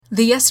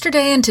The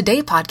Yesterday and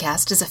Today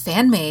podcast is a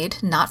fan-made,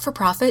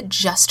 not-for-profit,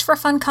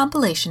 just-for-fun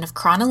compilation of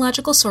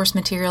chronological source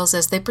materials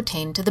as they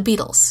pertain to the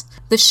Beatles.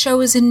 This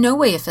show is in no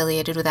way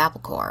affiliated with Apple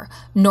Corps,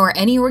 nor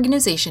any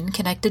organization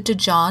connected to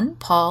John,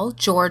 Paul,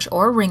 George,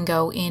 or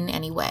Ringo in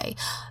any way,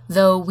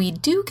 though we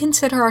do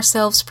consider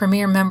ourselves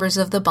premier members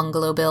of the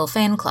Bungalow Bill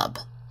fan club.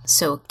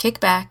 So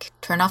kick back,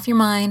 turn off your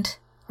mind,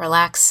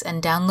 relax,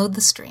 and download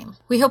the stream.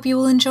 We hope you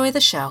will enjoy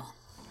the show.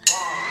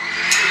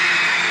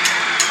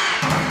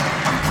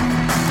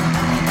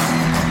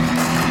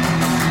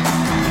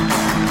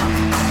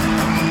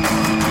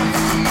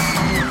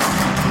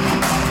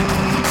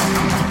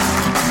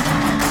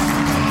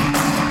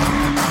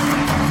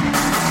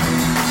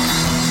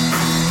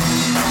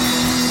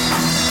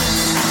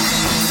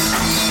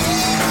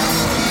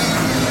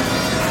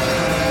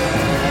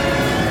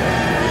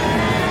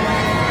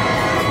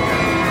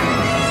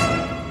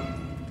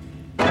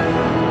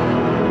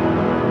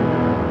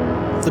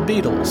 The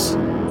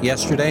Beatles,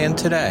 Yesterday and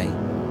Today,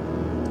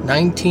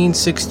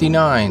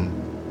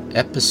 1969,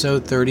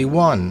 Episode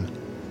 31,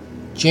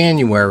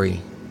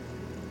 January,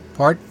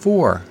 Part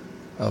 4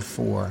 of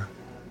 4.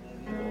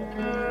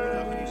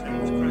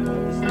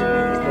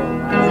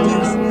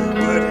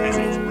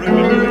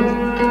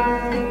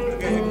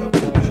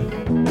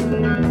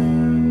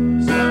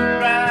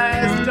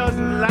 Sunrise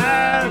doesn't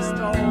last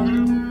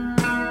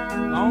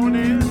on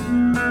it.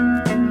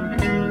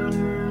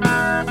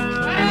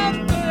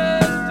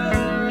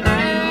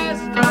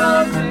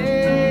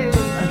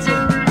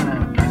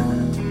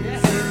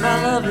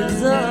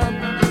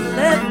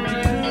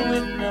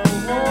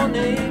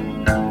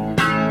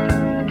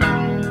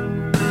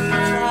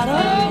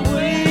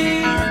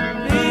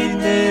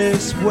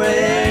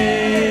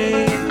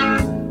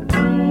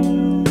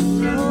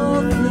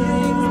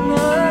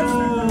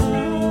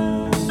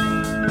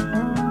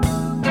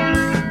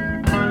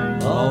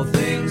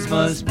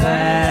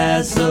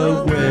 Pass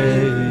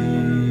away.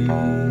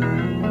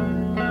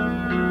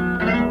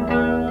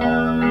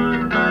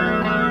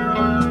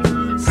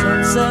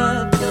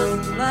 Sunset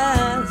doesn't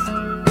last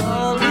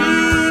all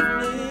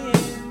evening.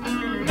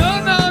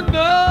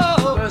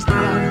 No. First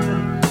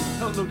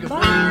don't look at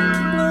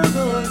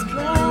those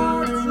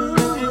clouds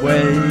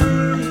away.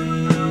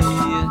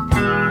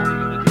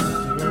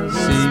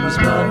 Seems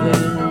my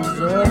days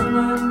that I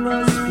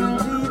must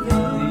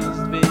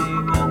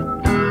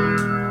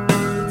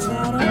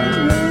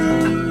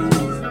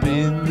be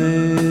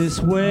this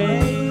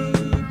way,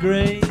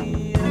 great,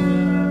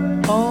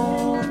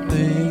 all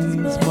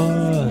things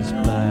must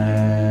pass.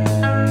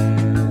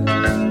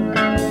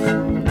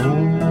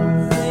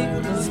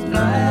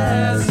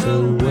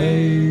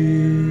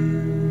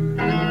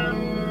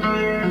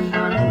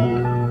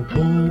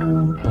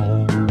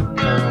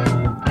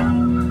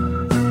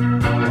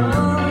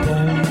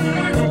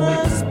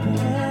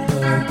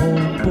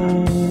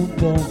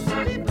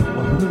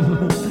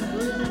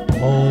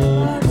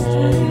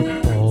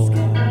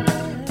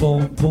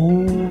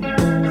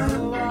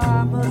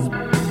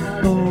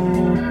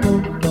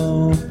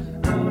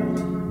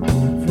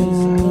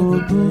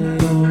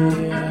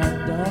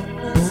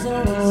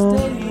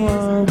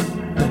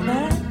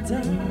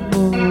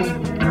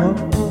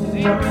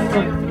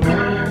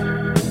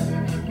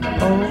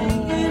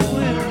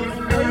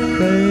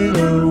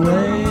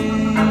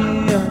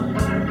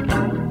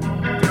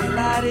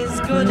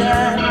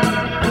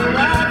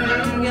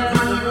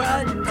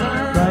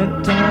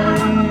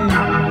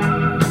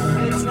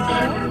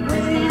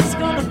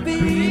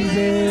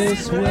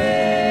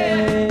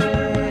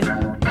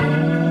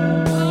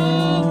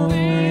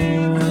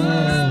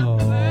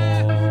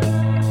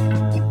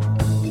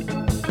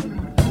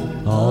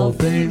 All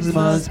things must pass away. All things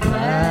must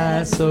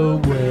pass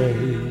away.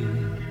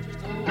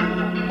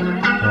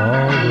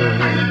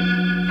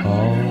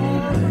 All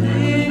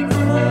things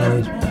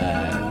must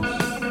pass.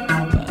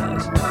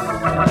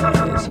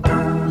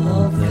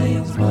 All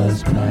things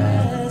must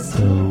pass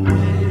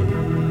away.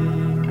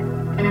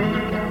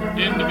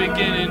 In the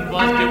beginning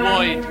was the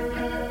white.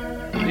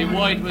 The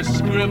white was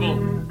scribble.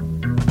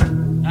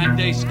 And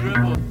they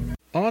scribbled.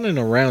 On and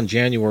around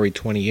January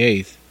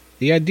 28th,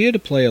 the idea to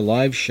play a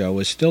live show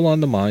is still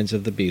on the minds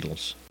of the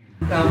Beatles.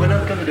 No, we're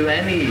not going to do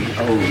any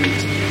old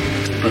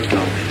but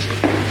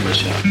Elvis on the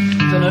show.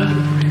 I don't know.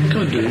 We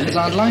could do it. Because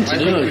I'd like to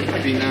do it.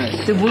 It'd be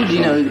nice. It would,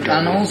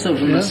 and also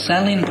from the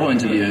selling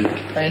point of view.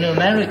 In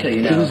America,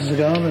 I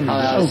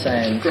was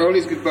saying.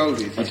 Oldies, good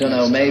oldies. I don't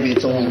know, maybe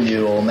it's all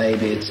new, or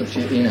maybe it's a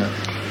few,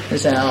 They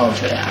say, now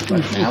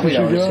we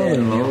don't want to say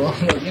new.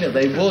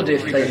 They would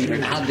if they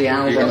had the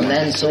album and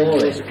then saw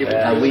it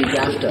a week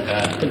after.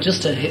 But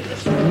just to hit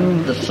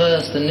the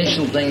first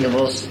initial thing of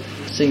us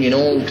singing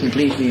all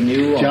completely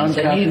new ones,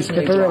 they need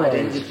something to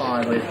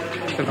identify with,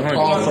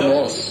 apart from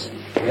us.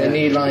 They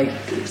need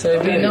so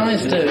it'd be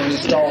nice to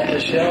start the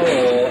show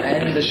or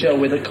end the show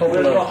with a couple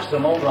of... Box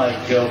them up like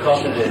Joe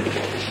Cocker did.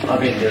 I've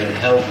been doing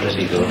Help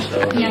pretty good,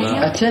 so...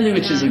 I tell you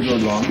which is a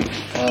good one.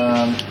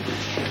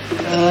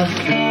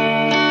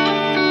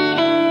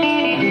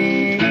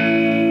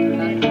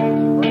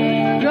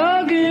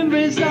 Drug in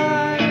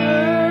desire.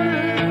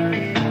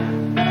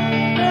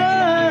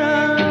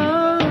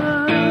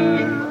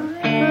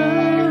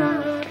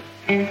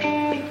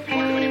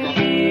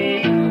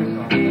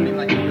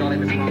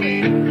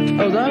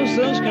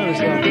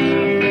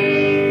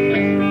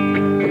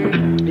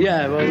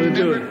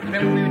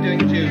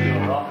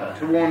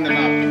 to warm them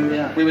up.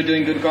 Yeah. We were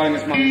doing Good God in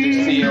This Month of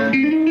Seal.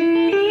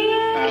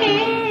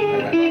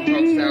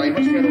 Sally.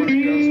 What's the other one,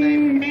 the girl's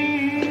name?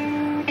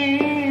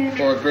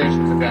 Or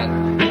versions of that.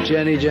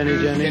 Jenny. Jenny,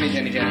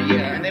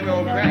 yeah. And they were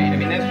all great. I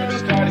mean, that's what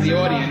started the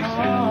audience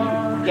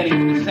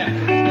getting to the set.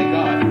 Thank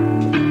God.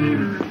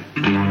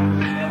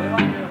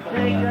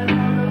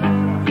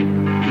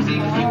 See,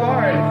 you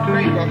are a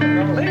great rock and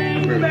roll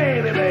group.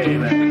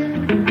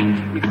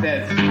 He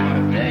says.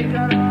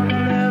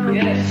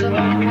 Yes, we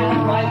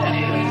didn't find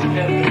any of these.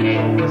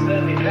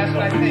 That's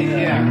what I think,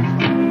 yeah.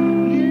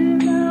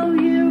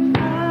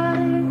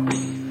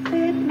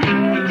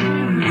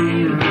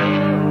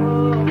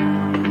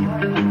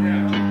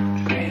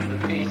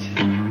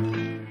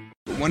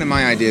 One of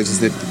my ideas is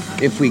that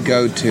if we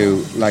go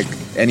to, like,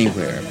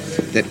 anywhere,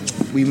 that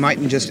we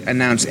mightn't just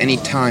announce any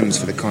times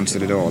for the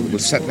concert at all. We'll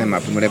set them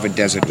up in whatever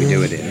desert we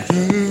do it in.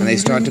 And they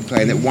start to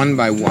play, and that 1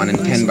 by 1 and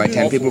 10 by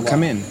 10 people will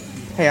come in.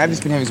 Hey, I've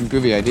just been having some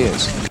groovy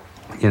ideas.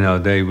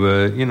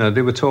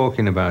 They were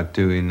talking about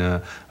doing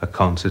a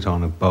concert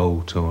on a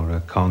boat or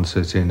a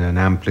concert in an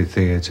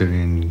amphitheatre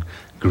in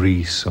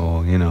Greece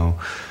or,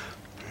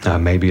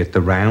 maybe at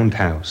the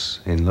Roundhouse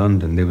in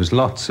London. There was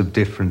lots of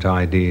different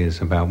ideas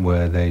about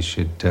where they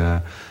should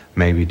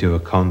maybe do a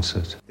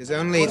concert. As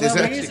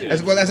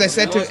I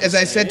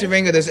said to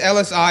Ringo, there's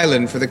Ellis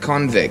Island for the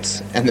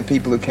convicts and the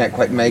people who can't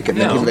quite make it. And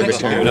the people who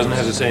return. It doesn't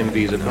have the same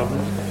visa problem.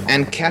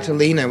 And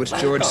Catalina, which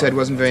George said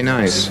wasn't very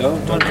nice.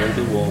 Don't drink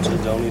the water,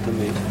 don't eat the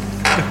meat.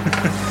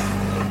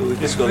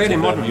 It's really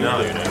modern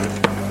now,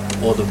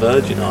 Or the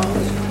Virgin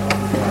Islands.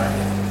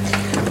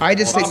 I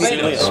just think...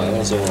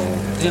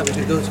 Yeah, we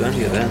could go to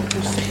any of them.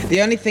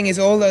 The only thing is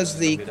all those,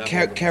 the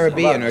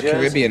Caribbean or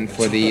Caribbean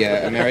for the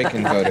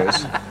American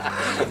voters,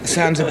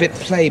 sounds a bit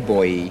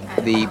Playboy-y,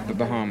 the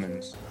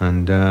Bahamans.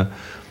 And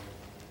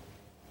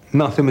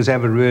nothing was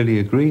ever really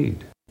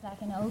agreed.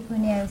 Like an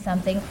open air or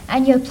something,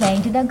 and you're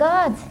playing to the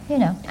gods,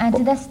 and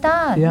to the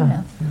stars,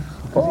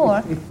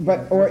 Or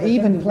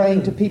even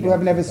playing to people who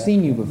have never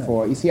seen you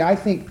before. You see, I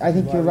think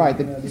you're right,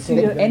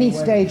 that any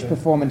stage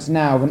performance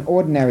now of an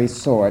ordinary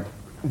sort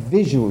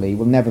visually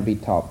will never be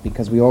topped,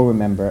 because we all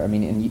remember,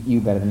 and you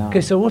better than I.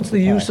 Okay, so what's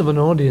the use of an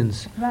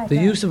audience? The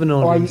use of an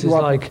audience is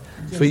like,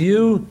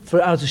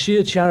 for out of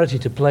sheer charity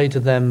to play to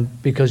them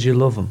because you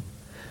love them,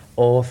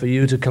 or for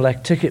you to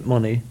collect ticket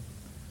money,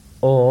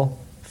 or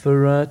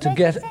for to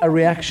get a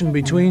reaction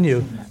between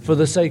you for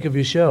the sake of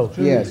your show.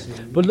 Yes.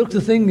 But look,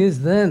 the thing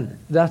is then,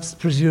 that's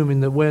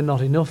presuming that we're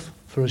not enough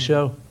for a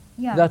show.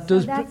 Yeah, that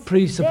does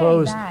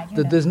presuppose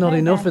that there's not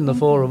enough in the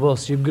four of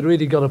us. You've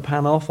really got to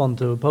pan off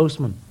onto a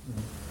postman.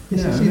 See,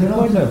 the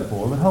point of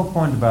Paul, the whole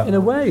point about... In a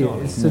way,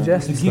 it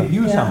suggests to give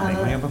you something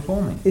when you're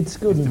performing. It's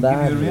good and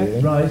bad, really.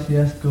 Right,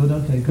 yes, good,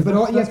 okay.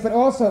 But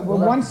also,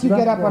 once you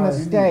get up on a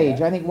stage,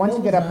 I think once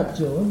you get up...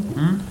 Well,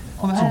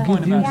 the whole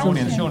point about an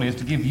audience, surely, is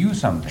to give you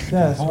something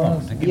to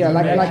perform.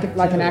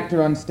 Like an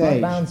actor on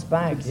stage. Bounce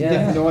back, It's a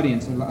different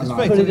audience.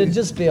 But it'd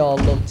just be all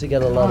luck to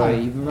get a lot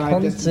of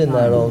punts in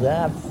there all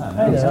day.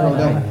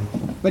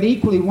 But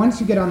equally,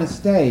 once you get on a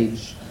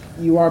stage,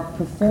 you are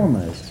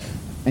performers.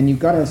 And you've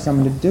got to have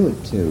someone to do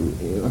it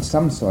to, of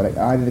some sort,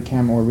 either the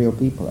camera or real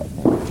people, I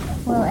think.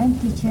 Well,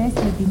 empty chairs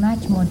would be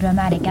much more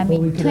dramatic.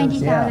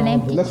 20,000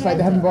 empty chairs. Looks like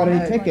they haven't bought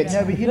any tickets.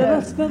 No,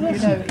 but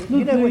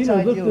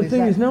the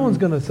thing is, no one's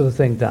going to sort of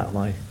think that,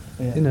 like.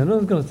 No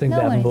one's going to think they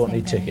haven't bought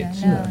any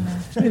tickets. No.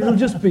 It'll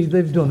just be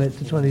they've done it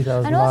to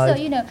 20,000 And also,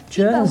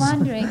 chairs.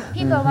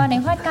 people are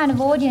wondering what kind of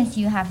audience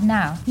you have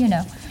now,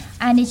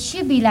 And it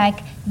should be like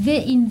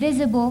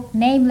invisible,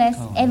 nameless,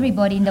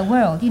 everybody in the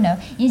world,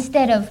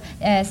 instead of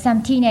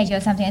some teenager or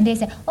something. And they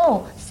say,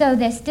 so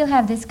they still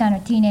have this kind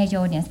of teenage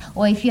audience.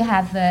 Or if you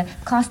have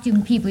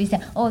costume people, you say,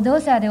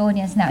 those are the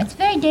audience now. It's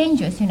very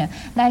dangerous,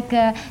 Like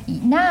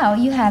now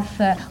you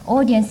have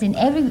audience in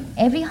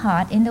every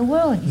heart in the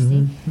world, you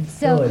see.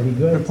 So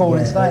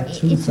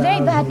it's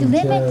very bad to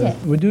limit it.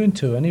 We're doing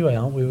 2 anyway,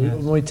 aren't we?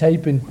 Yes. We're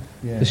taping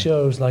the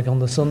shows like on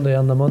the Sunday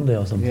and the Monday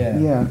or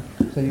something. Yeah.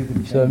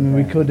 So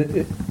we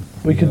could.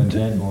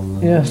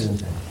 Yes.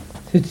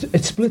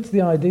 It splits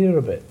the idea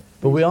a bit,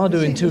 but we are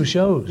doing 2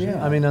 shows.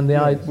 Yeah. And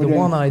the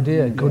one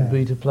idea could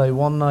be to play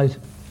one night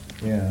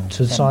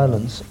to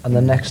silence, and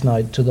the next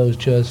night to those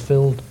chairs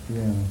filled.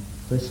 Yeah.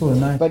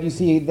 But you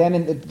see,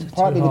 then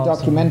partly the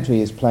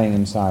documentary is playing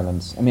in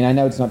silence. I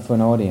know it's not for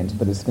an audience,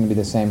 but it's going to be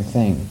the same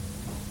thing.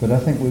 But I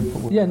think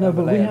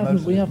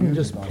we haven't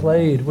just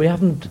played. We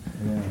haven't.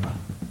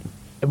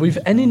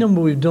 Any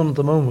number we've done at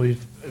the moment,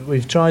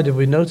 we've tried, if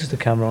we noticed the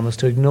camera on us,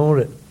 to ignore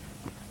it.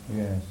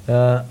 Yes.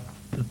 The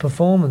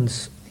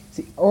performance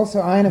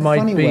also, in a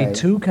funny way,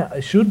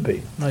 it should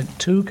be like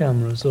 2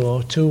 cameras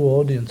or 2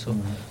 audience or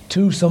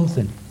 2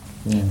 something.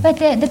 But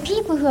the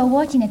people who are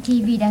watching the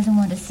TV doesn't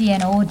want to see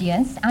an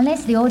audience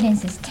unless the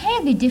audience is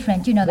terribly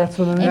different. You know, That's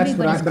what I mean.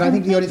 everybody's But I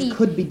think the audience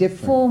could be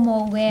different.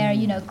 formal, where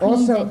queens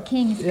Also- and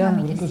kings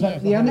coming to see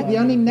it. The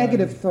only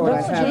negative thought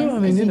That's I have. true. I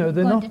mean,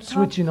 they're not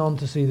switching on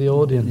to see the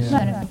audience. No,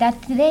 that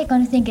they're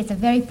going to think it's a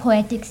very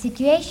poetic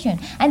situation,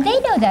 and they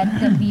know that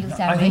the Beatles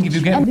are I think if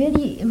you get- a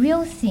really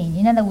real scene.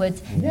 In other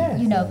words, you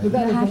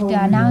have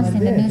to announce in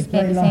the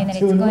newspaper saying that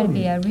it's going to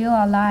be a real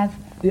alive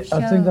Yeah, show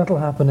I think that'll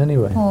happen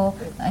anyway. for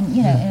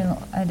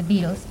the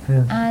Beatles.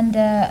 Yeah. And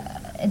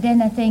then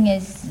the thing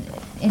is,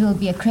 it'll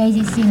be a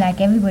crazy scene, like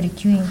everybody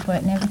queuing for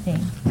it and everything.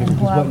 And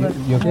Paul Albert-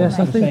 Yes,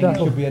 I think saying it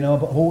that'll- should be an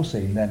Albert Hall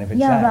scene then if it's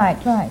Yeah, that. right.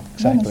 Then it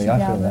Exactly, should I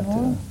be feel Albert that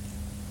Hall. too.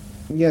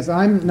 Yes,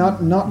 I'm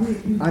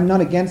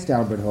not against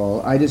Albert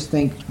Hall. I just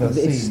think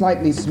it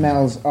slightly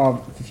smells of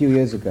a few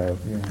years ago.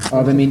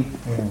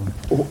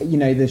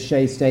 The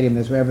Shea Stadium,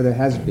 there's wherever there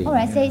has been. All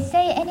right,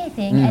 say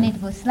anything, and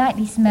it will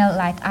slightly smell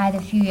like either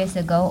a few years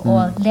ago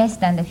or less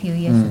than a few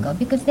years ago,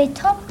 because they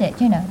topped it.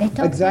 They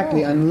topped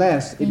Exactly, it all.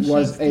 unless it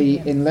was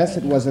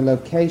a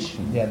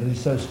location. Yeah, that is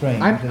so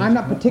strange. I'm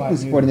not particularly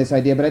supporting this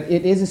idea, but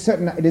it is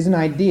an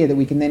idea that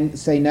we can then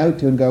say no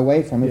to and go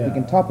away from if we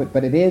can top it.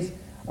 But it is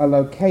a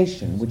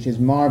location which is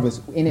marvelous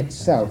in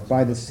itself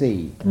by the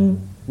sea.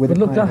 But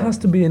look, that has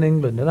to be in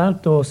England. An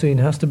outdoor scene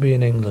has to be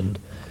in England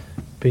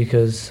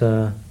because It's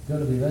got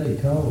to be very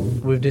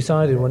cold. we've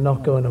decided we're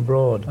not going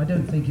abroad. I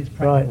don't think it's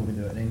practical to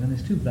do it in England.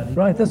 It's too bloody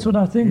Right, that's what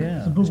I think.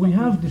 Yeah. But we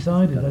have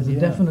decided as a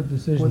definite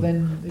decision Well,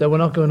 then- that we're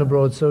not going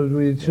abroad, so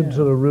we should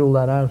sort of rule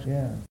that out.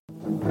 Yeah.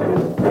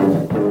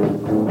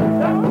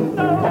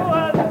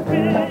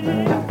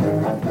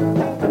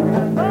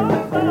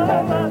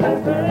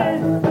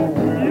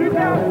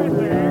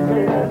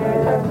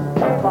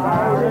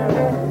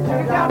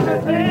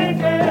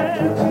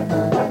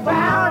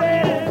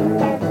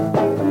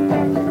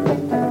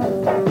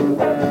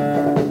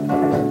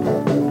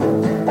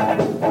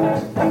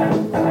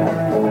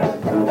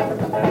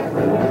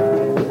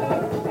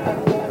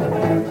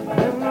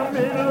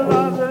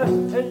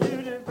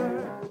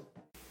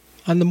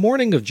 On the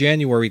morning of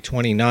January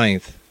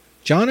 29th,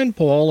 John and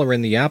Paul are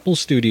in the Apple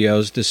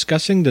studios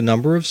discussing the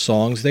number of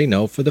songs they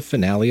know for the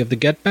finale of the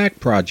Get Back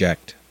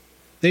project.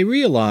 They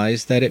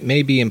realize that it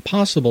may be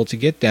impossible to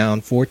get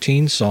down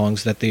 14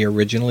 songs that they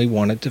originally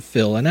wanted to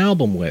fill an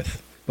album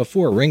with,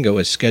 before Ringo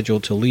is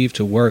scheduled to leave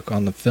to work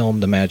on the film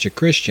The Magic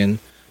Christian,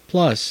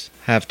 plus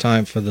have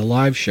time for the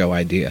live show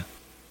idea.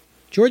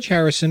 George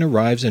Harrison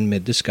arrives in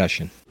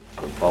mid-discussion.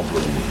 The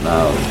problem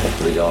now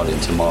regarding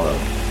tomorrow,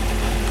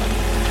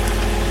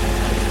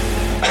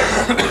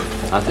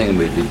 I think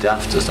we'd be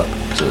daft to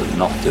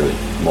not do it,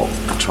 but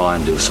try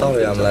and do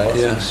something. Sorry, I'm late.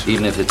 Yes.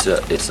 Even if it's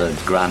a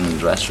grand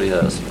dress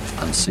rehearsal,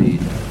 and see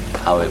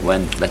how it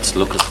went. Let's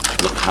look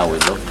how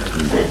it looked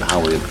and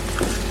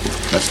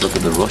let's look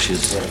at the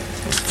rushes of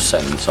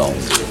second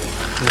songs.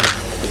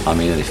 I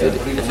mean, if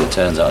it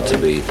turns out to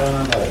be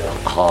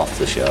half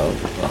the show,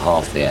 or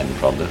half the end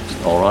product,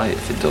 all right.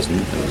 If it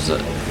doesn't,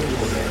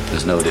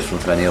 there's no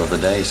different from any other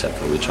day, except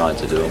for we tried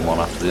to do them one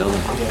after the other.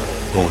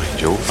 Morning,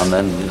 Joe. And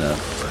then,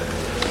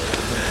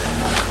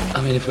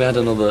 I mean, if we had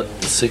another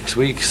 6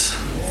 weeks.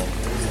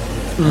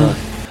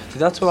 See,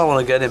 that's what I want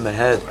to get in my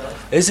head.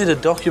 Is it a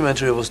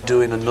documentary of us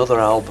doing another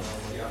album?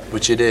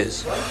 Which it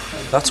is.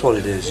 That's what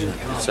it is, and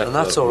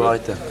that's all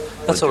right then.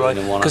 That's all right,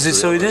 because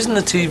it isn't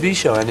a TV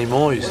show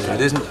anymore. You see,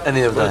 it isn't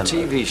any of that. A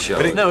TV show.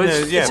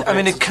 I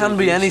mean, it can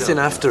be anything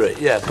after it.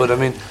 Yeah, but I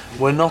mean,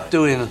 we're not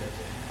doing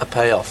a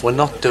payoff. We're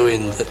not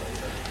doing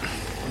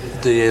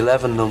the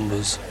 11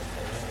 numbers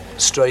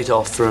straight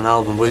off for an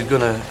album. We're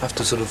going to have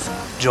to sort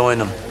of join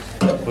them.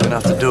 We're going to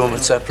have to do them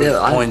at separate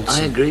points.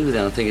 I agree with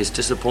you. I think it's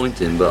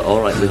disappointing, but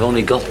all right, we've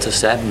only got to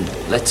 7.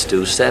 Let's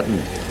do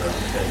 7.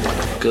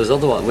 Because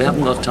otherwise, we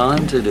haven't got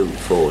time to do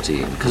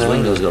 14, because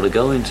Ringo's got to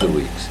go in 2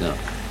 weeks,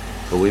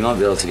 But we might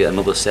be able to get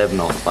another 7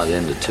 off by the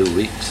end of 2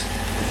 weeks.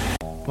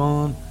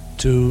 1,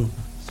 2,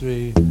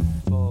 3,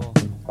 4.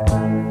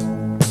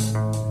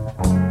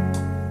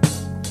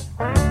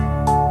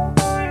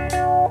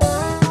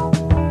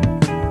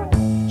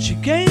 She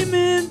came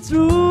in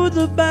through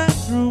the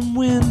bathroom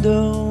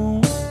window,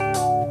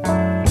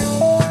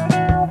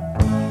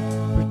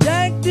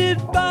 protected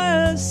by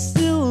a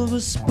silver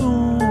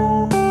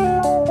spoon.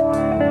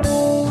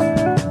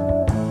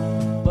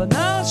 But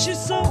now she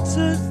soaks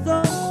her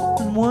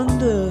thoughts and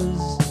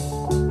wonders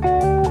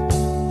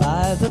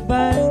by the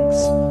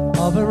banks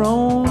of her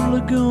own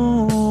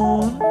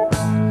lagoon.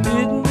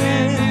 Didn't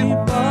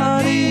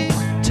anybody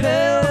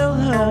tell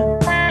her?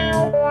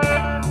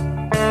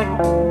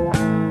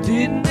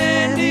 Didn't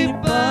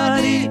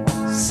anybody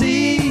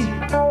see?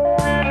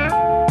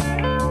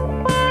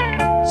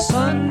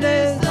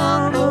 Sunday's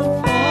on the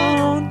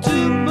phone to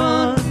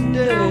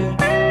Monday.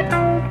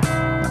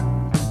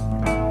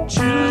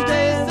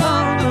 Tuesday's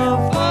on the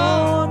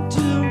phone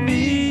to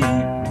me.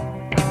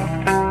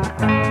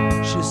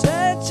 She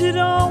said she'd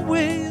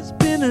always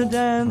been a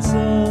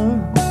dancer.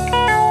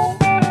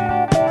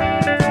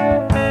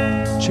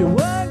 She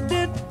worked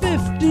at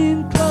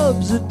 15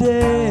 clubs a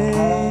day.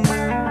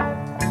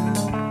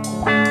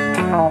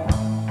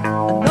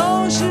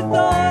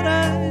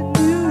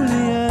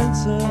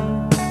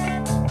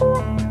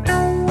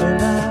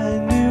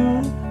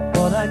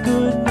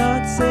 could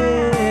not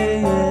say.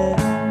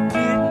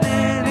 Didn't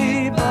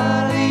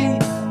anybody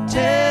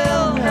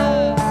tell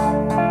her?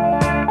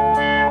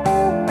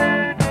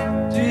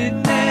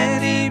 Didn't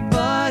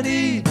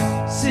anybody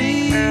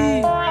see?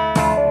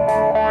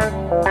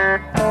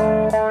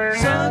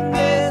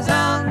 Sunday's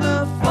on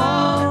the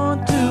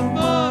phone to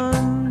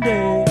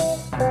Monday.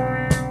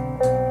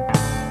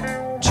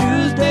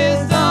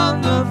 Tuesday's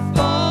on the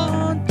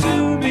phone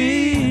to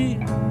me.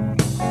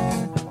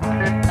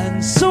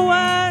 And so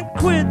I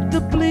quit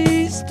the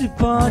police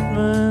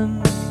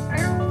department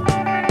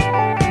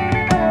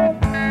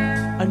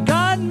and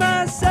got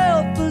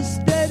myself a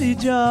steady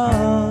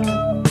job.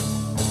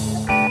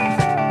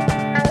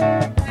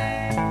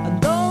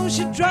 And though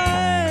she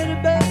tried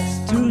her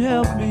best to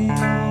help me,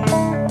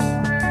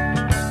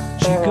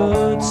 she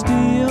could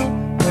steal,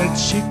 but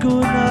she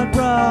could not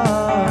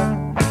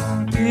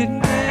rob.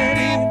 Didn't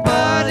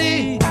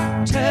anybody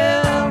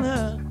tell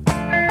her?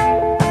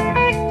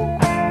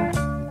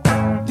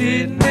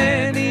 Didn't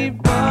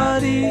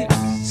anybody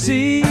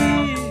see?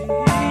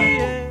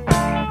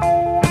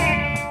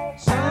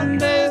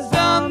 Sunday's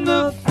on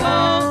the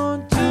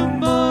phone to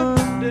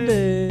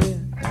Monday.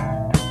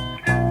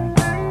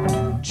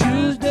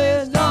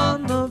 Tuesday's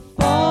on the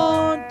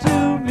phone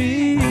to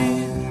me.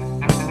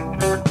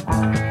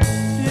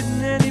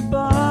 Didn't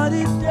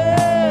anybody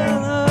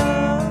tell her?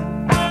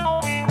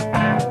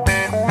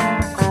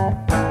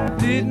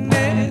 Didn't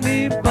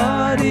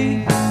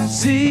anybody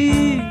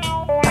see?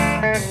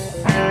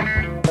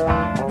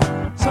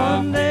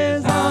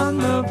 Sunday's on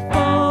the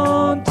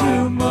phone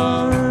to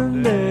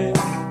Monday.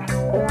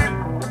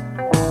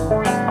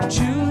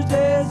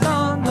 Tuesday's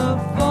on the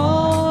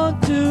phone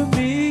to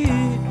me.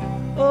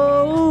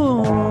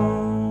 Oh.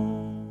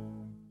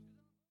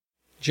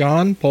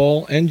 John,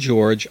 Paul, and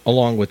George,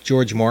 along with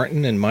George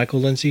Martin and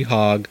Michael Lindsay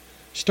Hogg,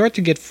 start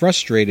to get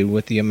frustrated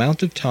with the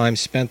amount of time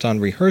spent on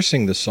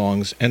rehearsing the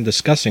songs and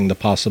discussing the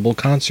possible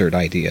concert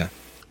idea.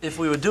 If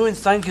we were doing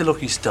Thank You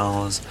Lucky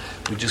Stars,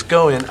 we'd just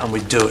go in and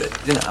we'd do it.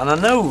 You know, and I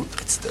know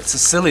it's a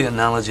silly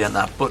analogy and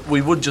that, but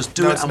we would just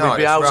do it and we'd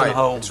be out and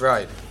home. That's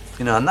right.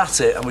 You know, and that's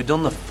it, and we'd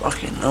done the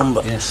fucking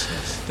number. Yes.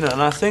 You know,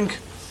 and I think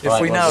if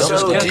Right, we well, now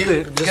just so get do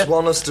you just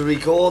want us to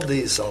record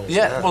these songs?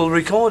 Yeah, we'll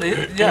record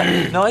it.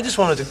 Yeah. No, I just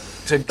wanted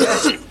to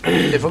get,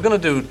 if we're going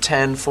to do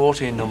 10,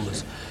 14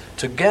 numbers,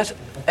 to get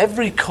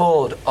every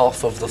chord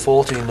off of the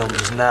 14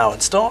 numbers now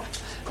and start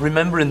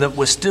remembering that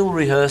we're still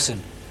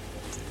rehearsing.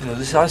 You know,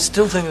 I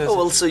still think there's... Oh,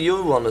 well, so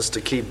you want us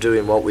to keep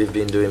doing what we've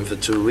been doing for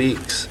 2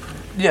 weeks?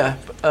 Yeah,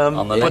 but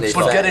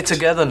get it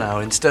together now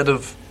instead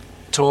of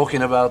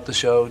talking about the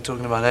show,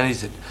 talking about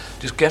anything.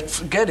 Just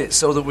get it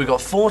so that we've got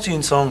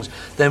 14 songs.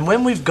 Then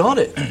when we've got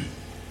it,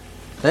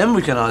 then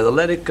we can either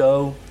let it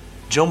go,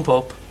 jump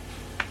up,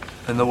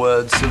 in the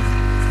words of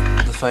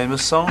the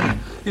famous song.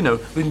 You know,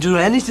 we can do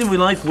anything we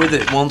like with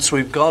it once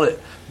we've got it.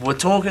 We're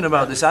talking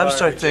about this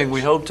abstract thing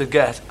we hope to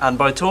get, and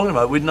by talking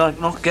about it, we're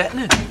not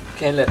getting it.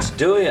 Okay, let's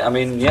do it. I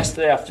mean,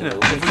 yesterday afternoon,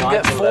 we can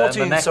get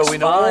 14 so we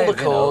know all the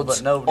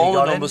chords, all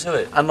the numbers,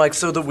 and like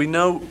so that we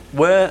know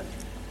where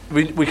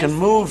we can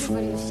move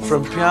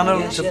from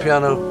piano to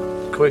piano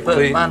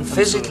quickly. But man,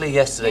 physically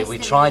yesterday we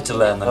tried to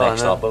learn the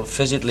next part, but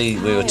physically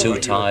we were too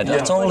tired.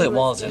 That's all it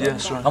was.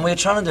 Yes, right. And we were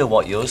trying to do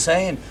what you were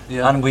saying,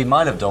 and we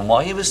might have done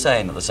what he was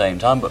saying at the same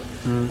time, but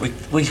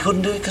we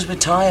couldn't do it because we're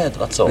tired.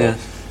 That's all. Yeah.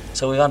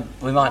 So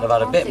we might have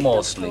had a bit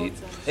more sleep.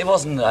 It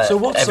wasn't so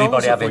what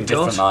everybody songs having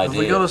different ideas.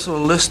 Have we got a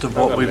sort of list of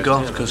what we've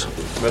got? Because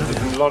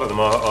a lot of them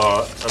are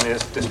I mean,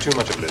 there's too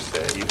much of a list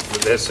there.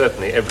 There's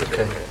certainly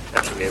everything.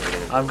 Absolutely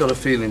everything. I've got a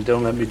feeling.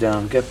 Don't let me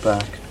down. Get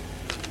back.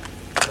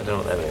 I don't know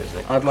what that is.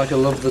 Nick. I'd like a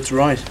love that's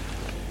right.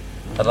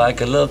 I'd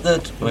like a love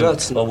that.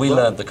 We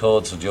learned the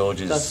chords of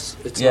George's.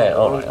 Yeah,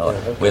 all right.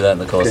 Okay. We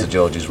learned the chords of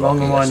George's. Long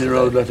and winding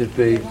road, let it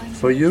be.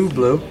 For you,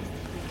 Blue.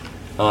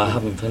 Oh, I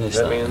haven't finished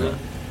that.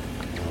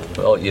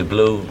 Oh, You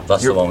Blue.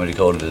 That's the one we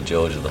recorded at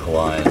George of the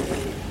Hawaiian.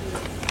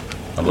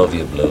 I love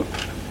you, Blue.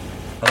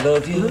 I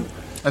love you.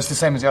 That's the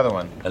same as the other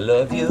one. I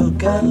love you,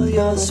 girl.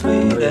 You're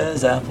sweet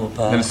as apple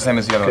pie. Then it's the same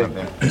as the other one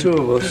up there. Two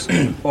of us.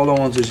 All I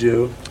want is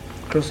you.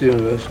 Across the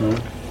universe, no.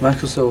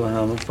 Maxwell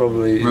Silverhammer,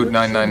 probably... Route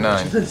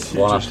 999.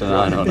 One after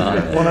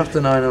 909. One after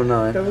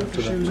 909.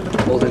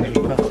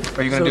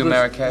 Are you going to do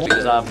Marrakesh?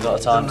 Because I haven't got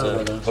time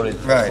to put it...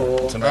 Right.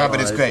 But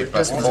it's great.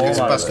 It's a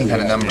busting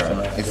kind of number,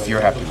 if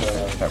you're happy with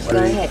it. That Go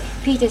ahead.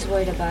 Peter's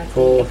worried about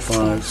 4,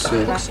 5,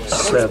 6, How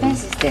 7. expensive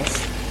is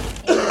this?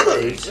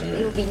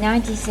 It will be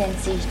 90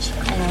 cents each,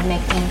 and I'll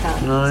make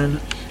 10,000. 9,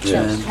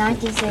 10,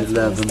 90 cents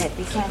 11, means that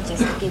we can't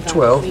just give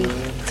 12. out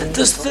free.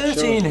 There's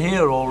 13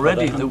 here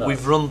already that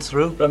we've run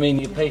through. I mean,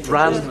 you pay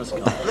for business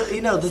card.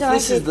 You know, So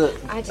this is the...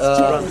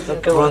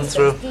 Run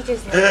through.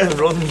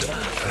 Run.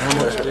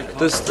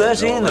 There's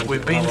 13 that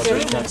we've been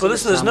through. But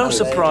listen, there's no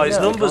surprise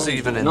numbers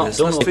even in this.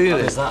 Let's feel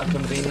it. Is that a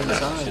convenient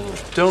time?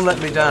 Don't let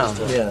me down.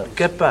 Yeah.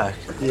 Get back.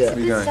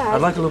 Yeah.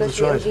 I'd like a look at the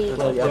trade.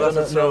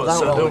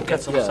 So don't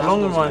get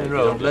Long and Winding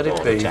Road, Let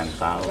It Be.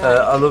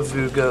 I Love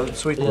You Girl,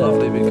 Sweet and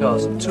Lovely,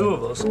 because two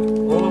of us,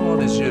 all I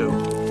want is you.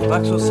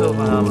 Maxwell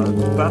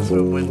Silverhammer,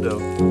 Bathroom Window,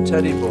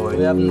 Teddy Boy.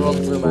 We haven't run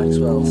through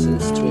Maxwell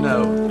since Twin.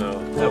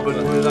 No, but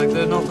we're like,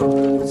 they're not,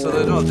 so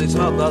they're not, it's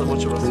not that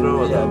much of a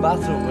throw. Yeah,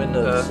 Bathroom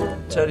Windows.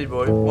 Teddy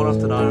Boy, 1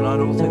 after 9 and 9,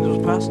 All Things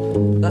Was Past.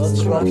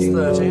 That's Rocky.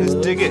 There's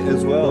Dig It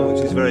as well,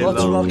 which is very What's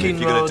long. Rocky If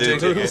you're going to do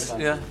Dig It?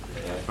 Yeah.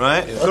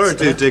 Right? You've got to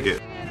do Dig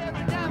It.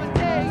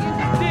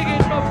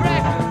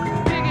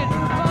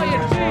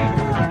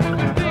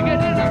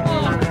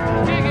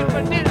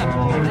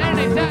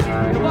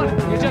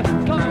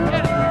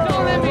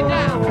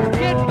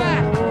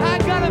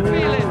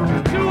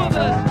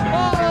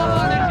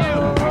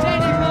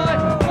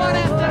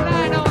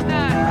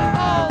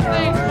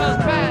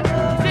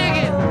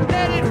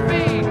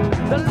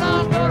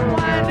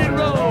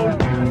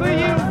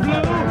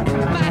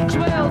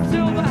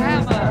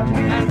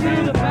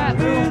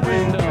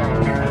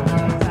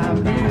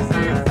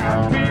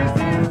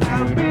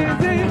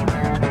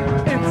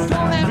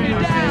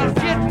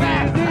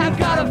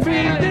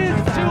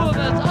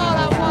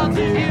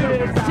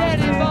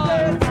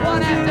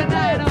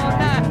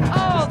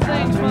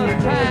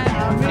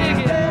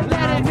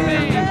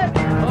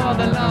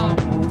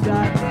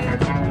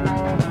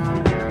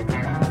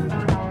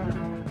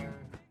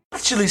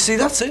 Actually, see,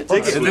 that's it.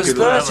 Dig It. There's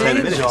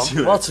 13,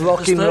 John. What's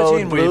Rocking There's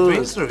Road 13 we've been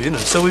Blues? through, you know,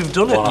 so we've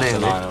done it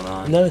nearly.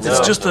 No, It's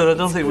just that I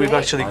don't think we've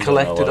actually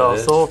collected our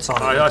thoughts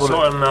on it. I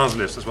saw it on Mal's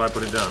list, that's why I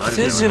put it down. It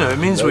is, you know, it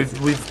means we've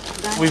done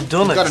You've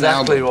got an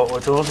exactly album. what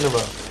we're talking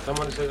about.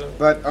 Someone say that?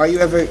 But are you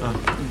ever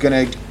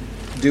going to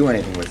do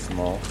anything with them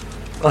all?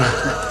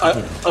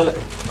 I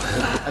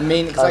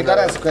mean, because I got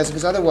to ask the question,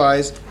 because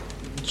otherwise,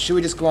 should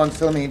we just go on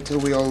filming until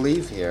we all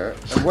leave here?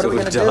 And what are we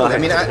going to do? I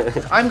mean,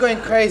 I'm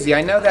going crazy.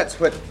 I know that's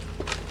what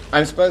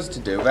I'm supposed to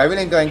do, but I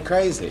really am going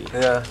crazy.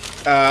 Yeah.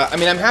 I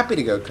mean, I'm happy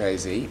to go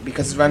crazy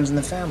because it runs in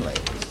the family.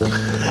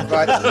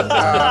 But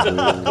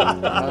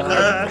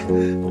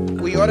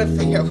we ought to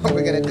figure out what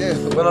we're going to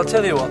do. Well, I'll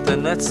tell you what,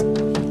 then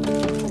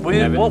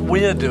what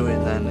we're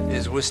doing then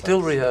is we're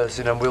still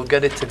rehearsing and we'll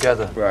get it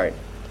together. Right.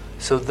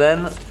 So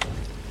then,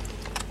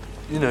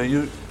 you know,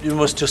 you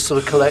must just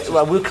sort of collect,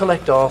 well, we'll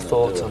collect our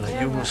thoughts on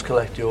it. You must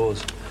collect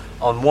yours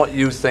on what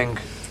you think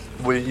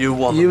you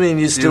want. You mean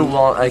you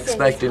still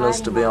expecting us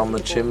to be on the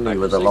chimney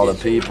with a lot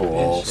of people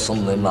or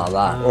something like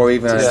that? Or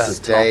even on the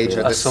stage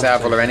or the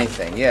Savile or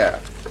anything, yeah.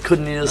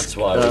 Couldn't you just...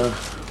 Well,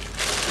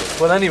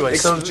 anyway,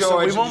 so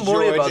we won't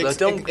worry about that.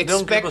 Don't give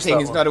us expecting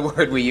that is one. not a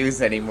word we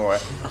use anymore.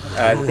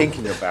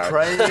 Thinking about.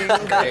 Praying.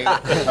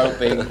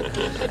 Hoping.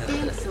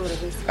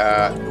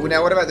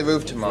 Now, what about the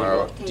roof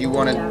tomorrow? Do you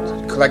want to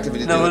collectively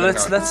do it? No, well, or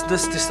let's not?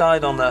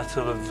 decide on that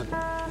sort of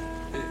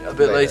a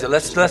bit later.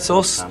 Let's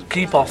us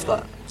keep off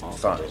that.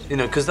 Fine. You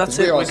know, because that's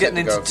We it. all We're set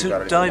getting to go into if you got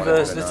too it, if you want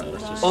diverse. it or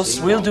not. Us,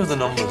 we'll do the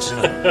numbers. You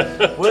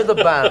know, we're the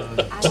band.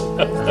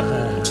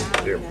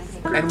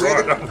 And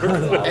we're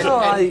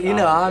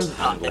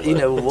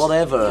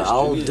whatever.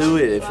 I'll do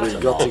it if we've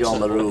got to go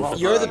on the roof.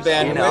 You're the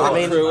band,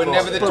 we're the crew, and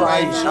never the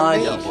twain shall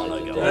meet.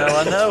 No,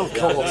 I know, of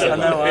course. I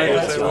know.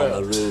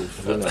 On the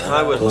roof. You know.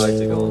 I would like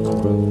to go on the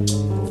roof.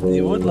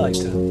 You would like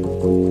to.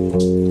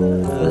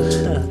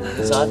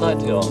 So I'd like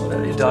to go on with it.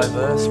 Very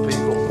diverse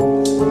people.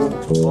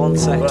 One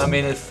second. Well, I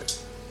mean,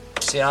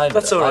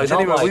 that's all right. I'd not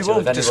Anyway, like we to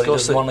won't if discuss anybody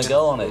doesn't it. want to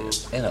go on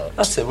it, you know.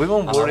 That's it. We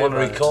won't And worry I want to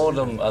about record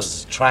them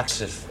as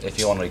tracks if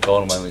you want to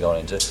record them when we go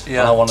into it.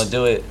 Yeah. And I want to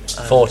do it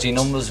 40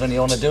 numbers when you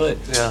want to do it.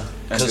 Yeah.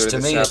 Because to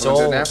me, it's it's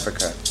all. in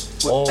Africa.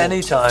 Well,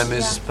 any time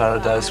is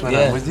paradise when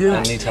I'm with you.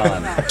 Any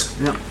time.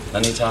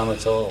 Any time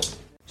at all.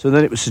 So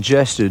then it was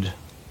suggested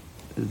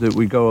that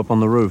we go up on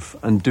the roof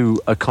and do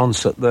a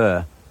concert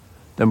there.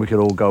 Then we could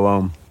all go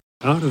home.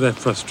 Out of that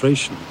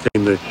frustration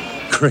came the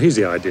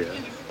crazy idea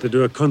to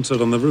do a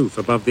concert on the roof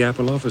above the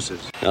Apple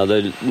offices. Now,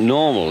 the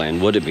normal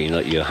end would have been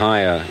that you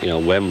hire,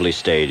 Wembley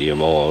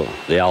Stadium or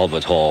the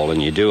Albert Hall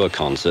and you do a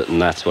concert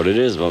and that's what it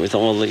is. But we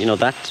thought, well,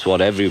 that's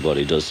what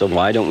everybody does, so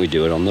why don't we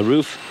do it on the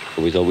roof?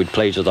 We thought we'd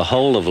play to the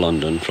whole of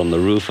London from the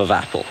roof of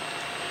Apple.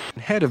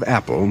 Head of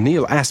Apple,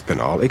 Neil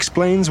Aspinall,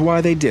 explains why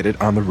they did it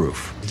on the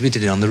roof. We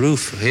did it on the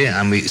roof here,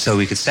 and so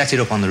we could set it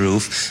up on the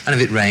roof, and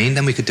if it rained,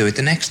 then we could do it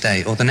the next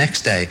day or the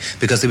next day,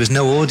 because there was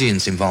no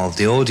audience involved.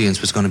 The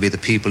audience was going to be the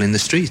people in the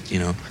street,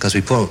 because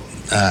we put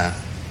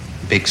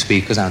big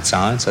speakers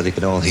outside so they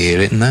could all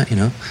hear it and that,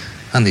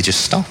 and they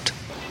just stopped.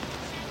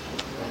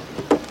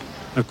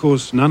 Of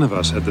course, none of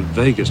us had the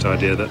vaguest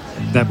idea that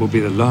that would be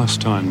the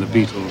last time the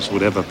Beatles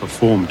would ever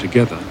perform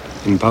together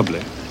in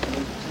public.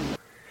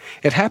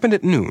 It happened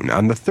at noon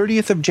on the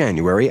 30th of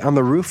January on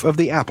the roof of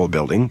the Apple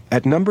building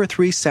at number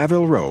 3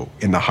 Savile Row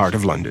in the heart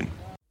of London.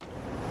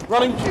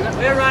 Running.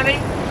 We're running.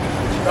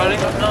 Running.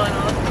 9 on.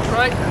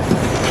 Right.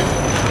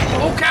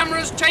 All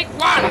cameras, take 1.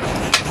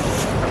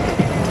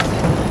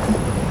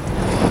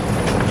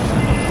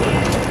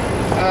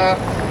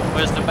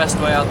 Where's the best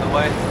way out the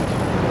way?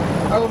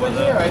 Over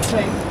here, I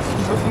think.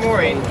 With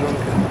Maureen.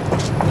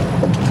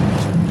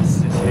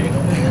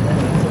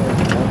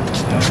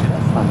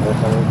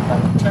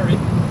 Terry.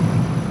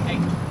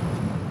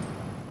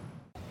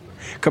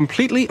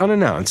 Completely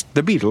unannounced,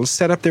 the Beatles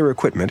set up their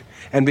equipment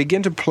and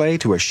begin to play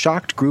to a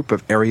shocked group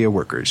of area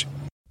workers.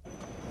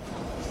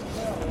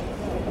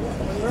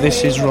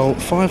 This is roll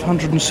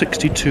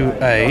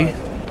 562A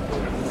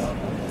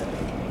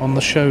on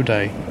the show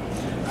day.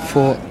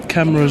 For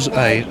cameras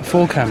A,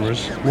 4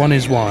 cameras, 1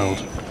 is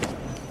wild.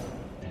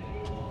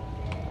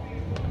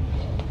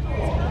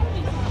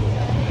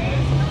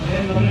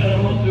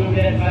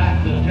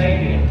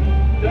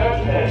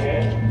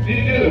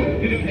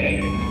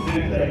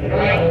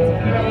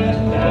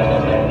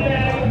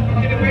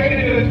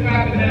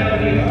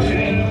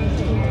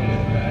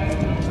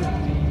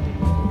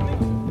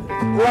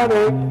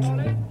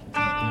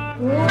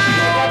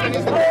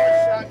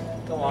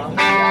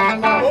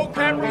 All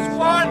cameras,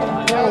 1!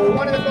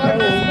 One at the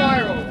bottom of the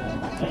spiral.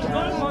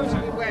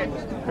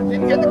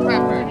 Didn't get the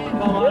clapper.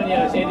 Come on, you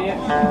idiot.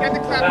 Get the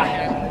clapper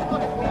again.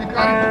 You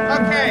got it?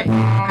 Okay.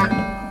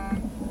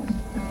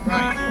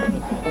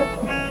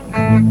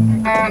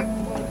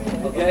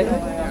 Okay.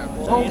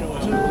 1,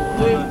 2,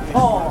 3,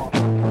 4.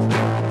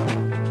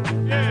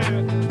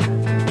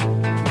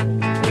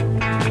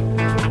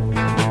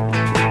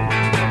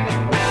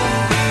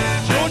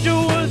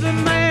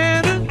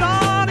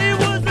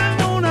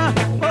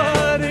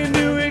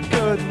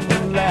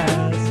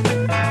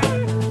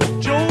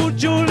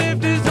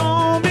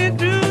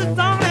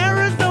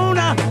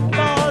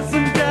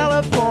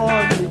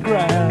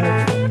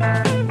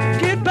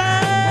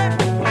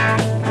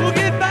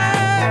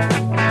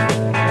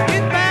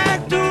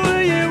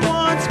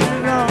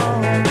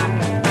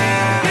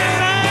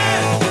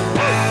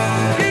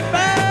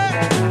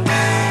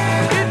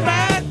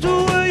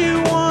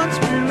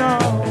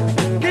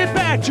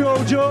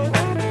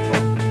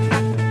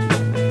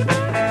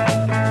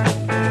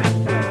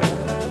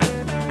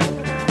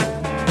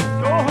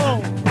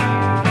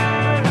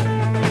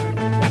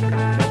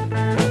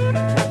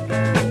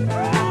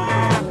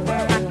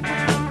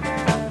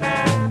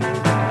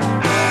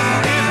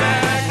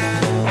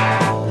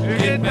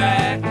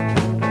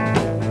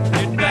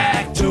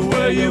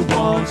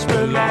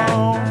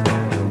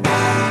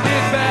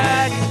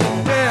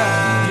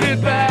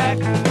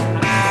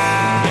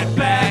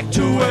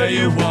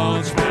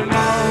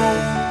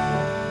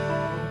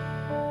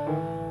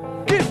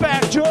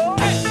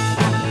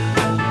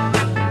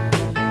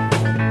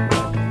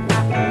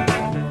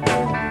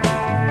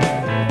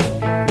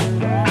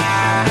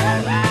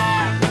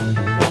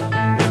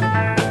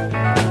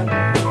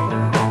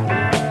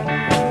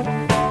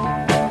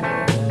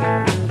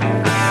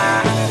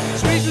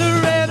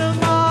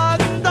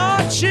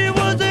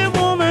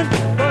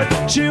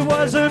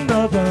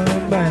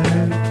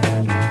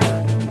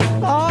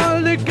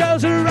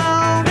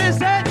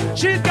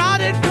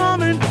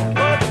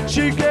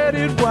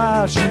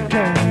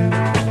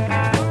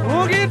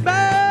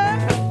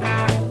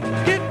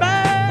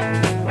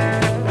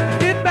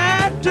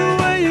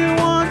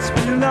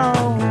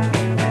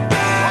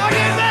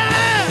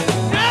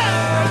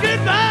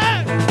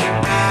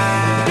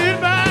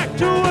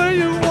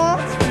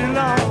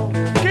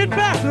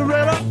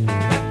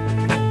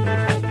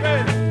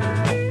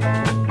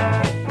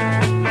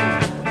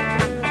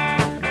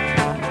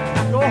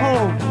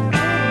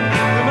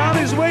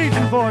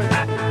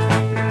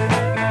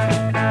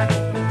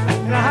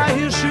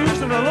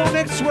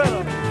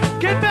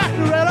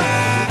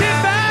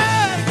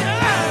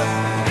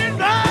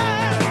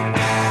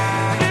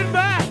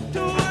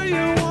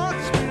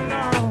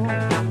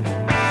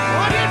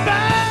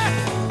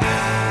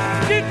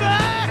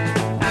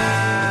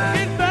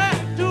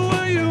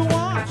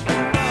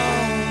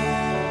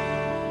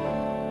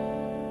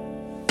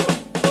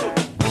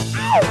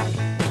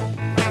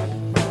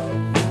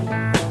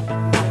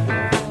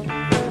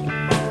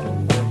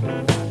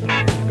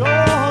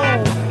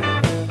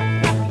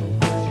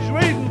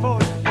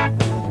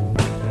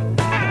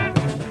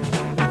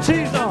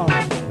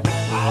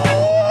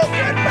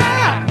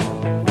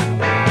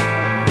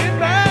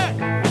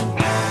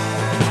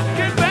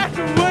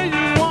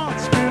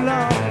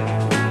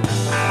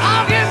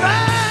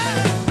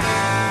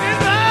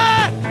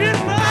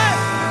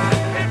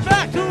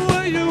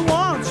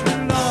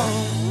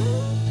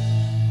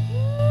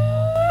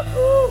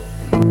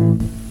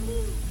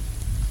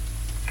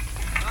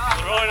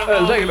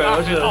 Thank you very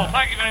much. Oh,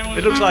 thank you very much.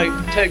 It looks like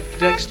Ted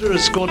Dexter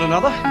has scored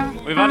another.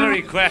 We've had a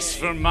request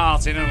from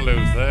Martin and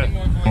Luther.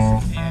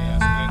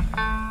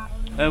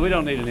 We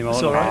don't need any more.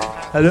 It's all right.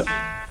 Hello.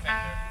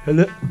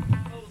 Hello.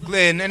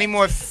 Glenn, any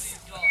more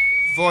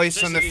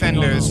voice on the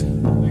Fenders?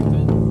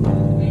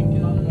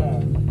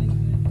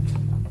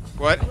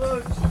 What? No,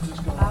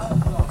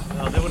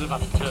 they would have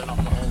had to turn off.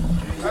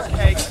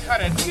 Okay,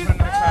 cut it.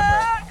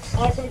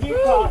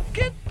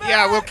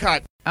 Yeah, we'll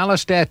cut.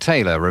 Alastair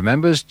Taylor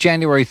remembers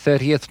January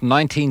 30th,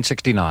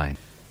 1969.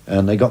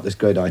 And they got this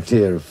great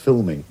idea of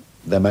filming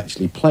them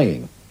actually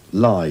playing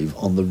live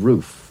on the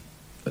roof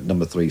at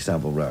number 3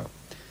 Savile Row,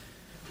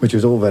 which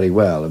was all very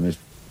well. I mean,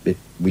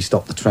 we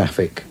stopped the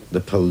traffic, the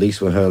police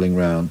were hurling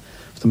round.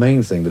 The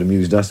main thing that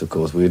amused us, of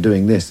course, we were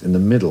doing this in the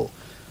middle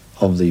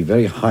of the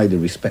very highly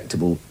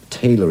respectable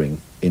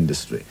tailoring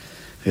industry.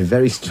 They're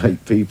very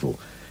straight people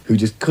who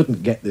just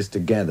couldn't get this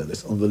together,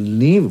 this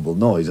unbelievable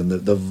noise, and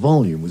the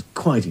volume was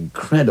quite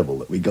incredible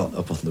that we got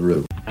up on the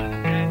roof.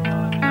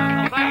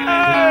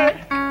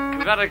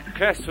 We've had a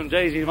request from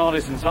Daisy,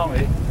 Morris and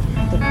Tommy.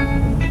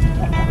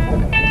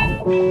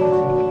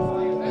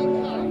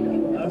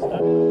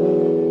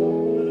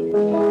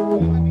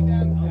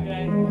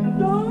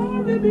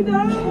 Don't let me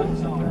down.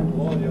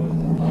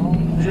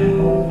 1,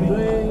 2,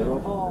 3,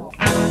 4.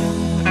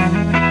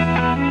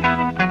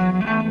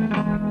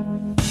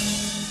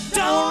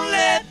 Don't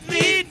let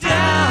me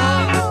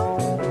down.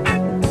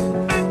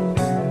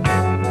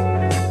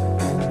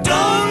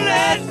 Don't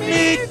let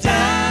me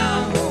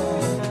down.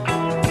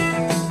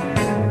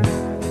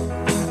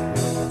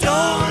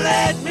 Don't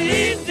let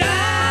me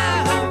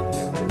down.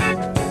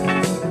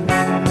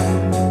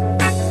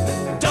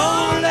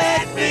 Don't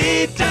let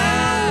me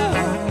down.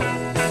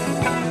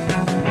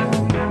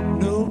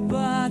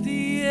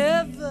 Nobody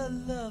ever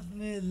loved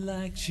me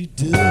like she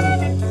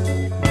does.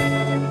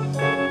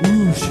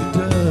 Ooh, she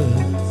does.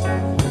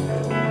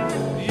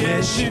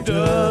 Yes, she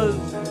does.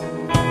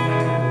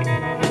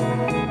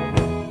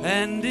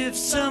 And if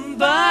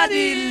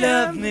somebody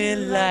loved me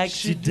like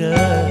she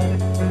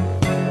does,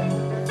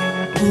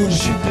 ooh,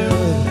 she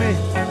does me.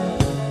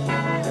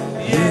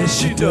 Yes,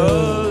 she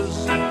does.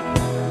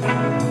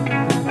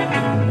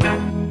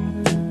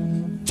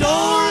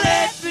 Don't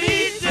let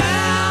me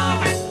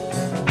down.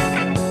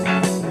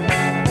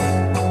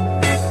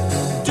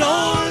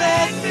 Don't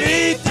let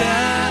me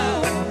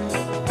down.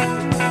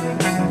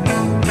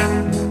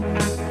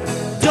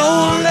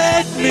 Don't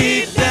let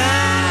me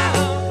down.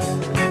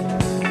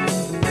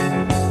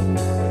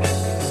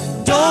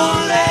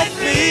 Don't let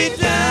me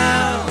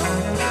down.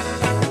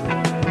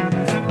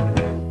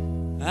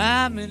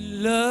 I'm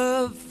in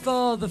love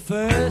for the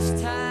first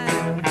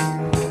time.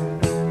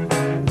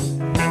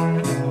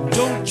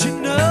 Don't you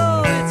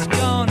know it's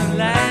gonna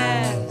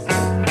last?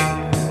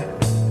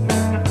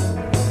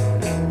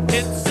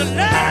 It's a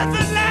love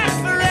that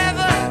lasts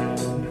forever.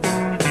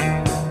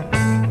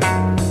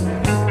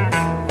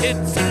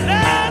 It's a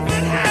love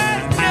that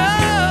has no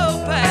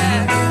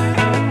past.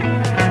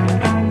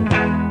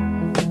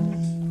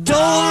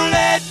 Don't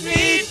let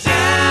me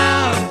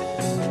down.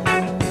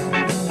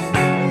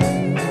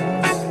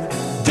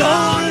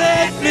 Don't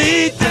let me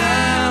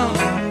down.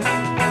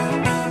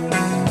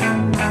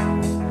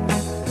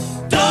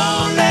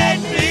 Don't let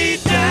me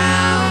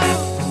down.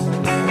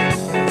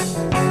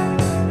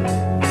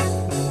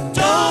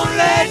 Don't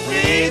let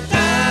me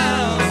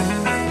down.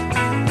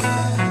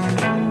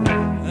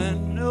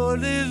 And all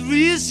this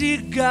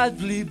reason God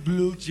believe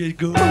blue she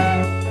go. Blue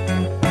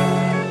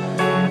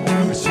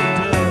she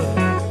does.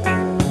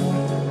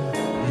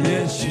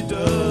 Yes she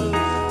does.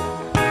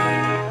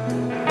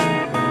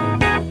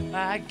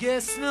 I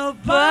guess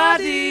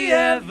nobody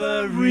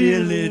ever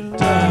really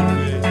done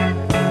me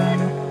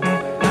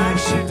like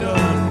she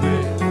done me.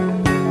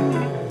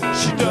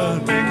 She done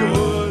me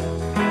good.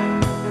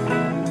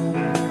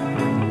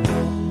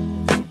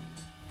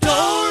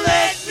 Don't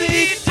let me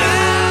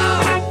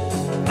down.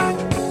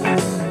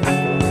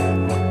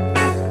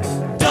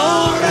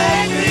 Don't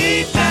let me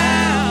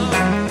down.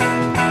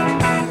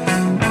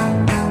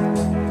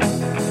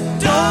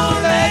 Don't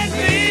let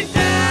me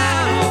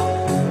down.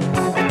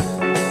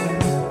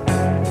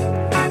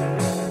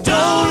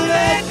 Don't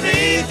let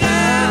me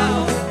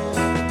down.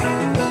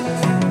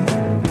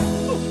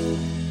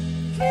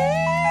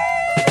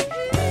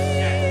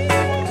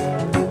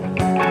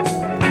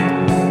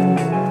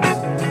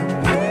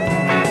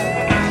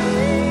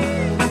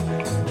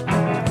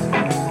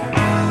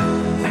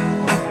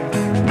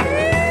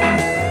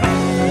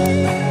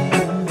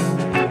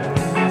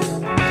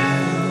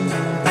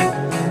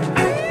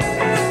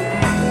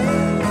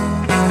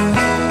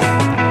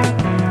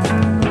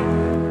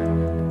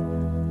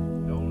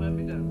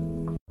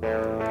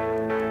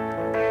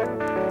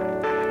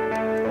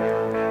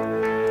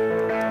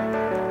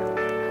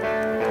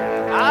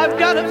 I've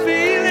got a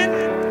feeling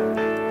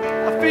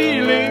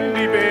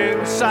deep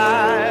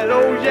inside.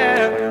 Oh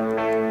yeah,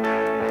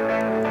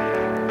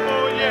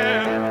 oh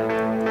yeah,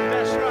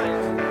 that's right.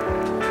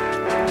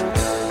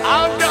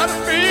 I've got a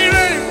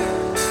feeling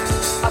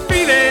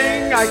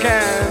I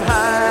can't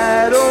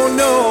hide. Oh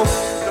no,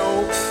 no,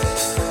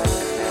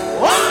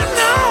 oh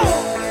no,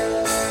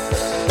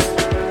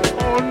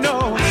 oh no.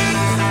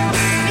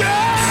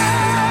 Yeah,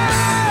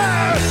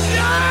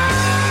 yeah,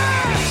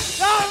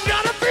 I've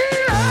got a feeling.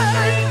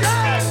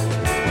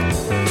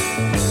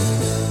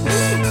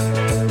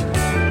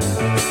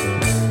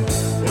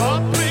 Oh,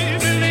 please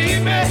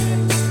believe me,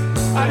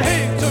 I'd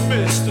hate to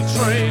miss the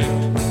train.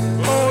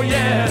 Oh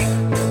yeah,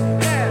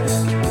 yeah,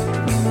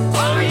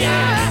 oh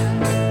yeah.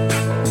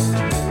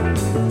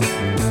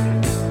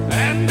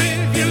 And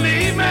if you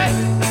leave me,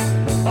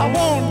 I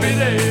won't be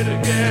late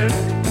again.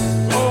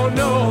 Oh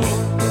no,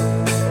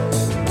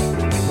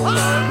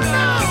 oh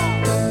no,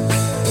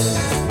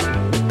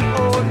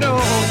 oh no,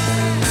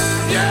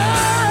 yeah,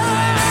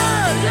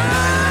 yeah.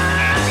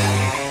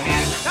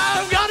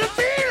 I've got a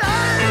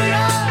feeling,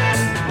 yeah.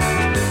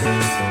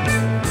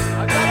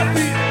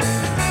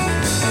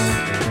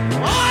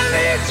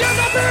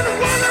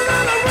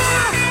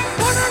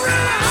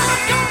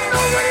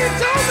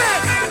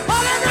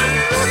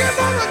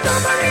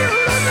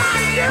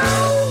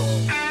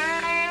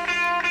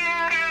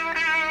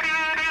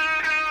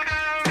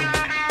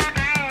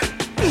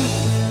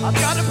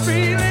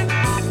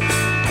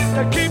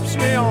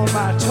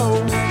 my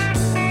toes.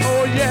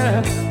 Oh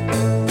yeah.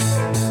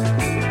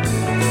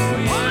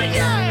 Oh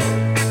yeah.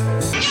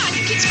 Yeah, I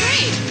think it's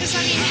great because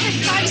I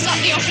mean, time's not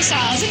the office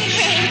hours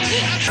anyway.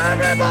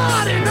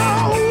 Everybody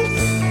knows.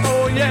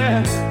 Oh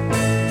yeah.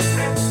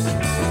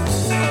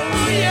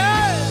 Oh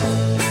yeah.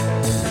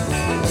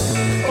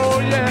 Oh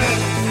yeah.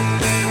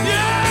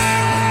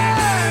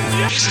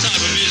 This type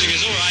of music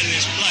is all right in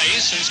its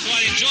place, and it's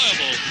quite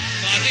enjoyable.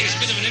 But I think it's a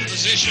bit of an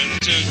imposition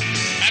to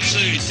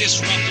absolutely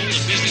disrupt all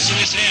the business in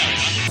this area.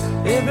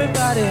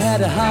 Everybody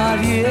had a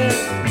hard year.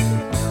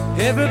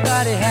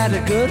 Everybody had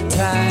a good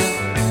time.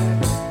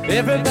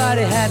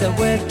 Everybody had a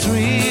wet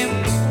dream.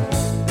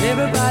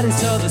 Everybody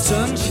saw the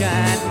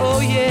sunshine.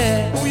 Oh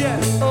yeah. Oh yeah.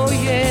 Oh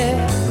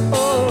yeah.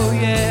 Oh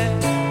yeah.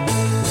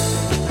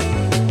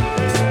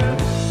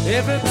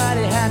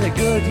 Everybody had a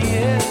good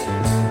year.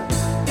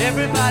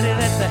 Everybody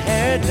let the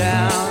hair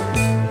down.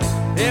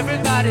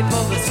 Everybody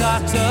pull the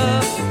socks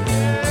up.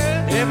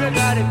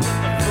 Everybody put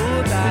the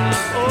food down.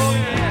 Oh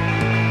yeah.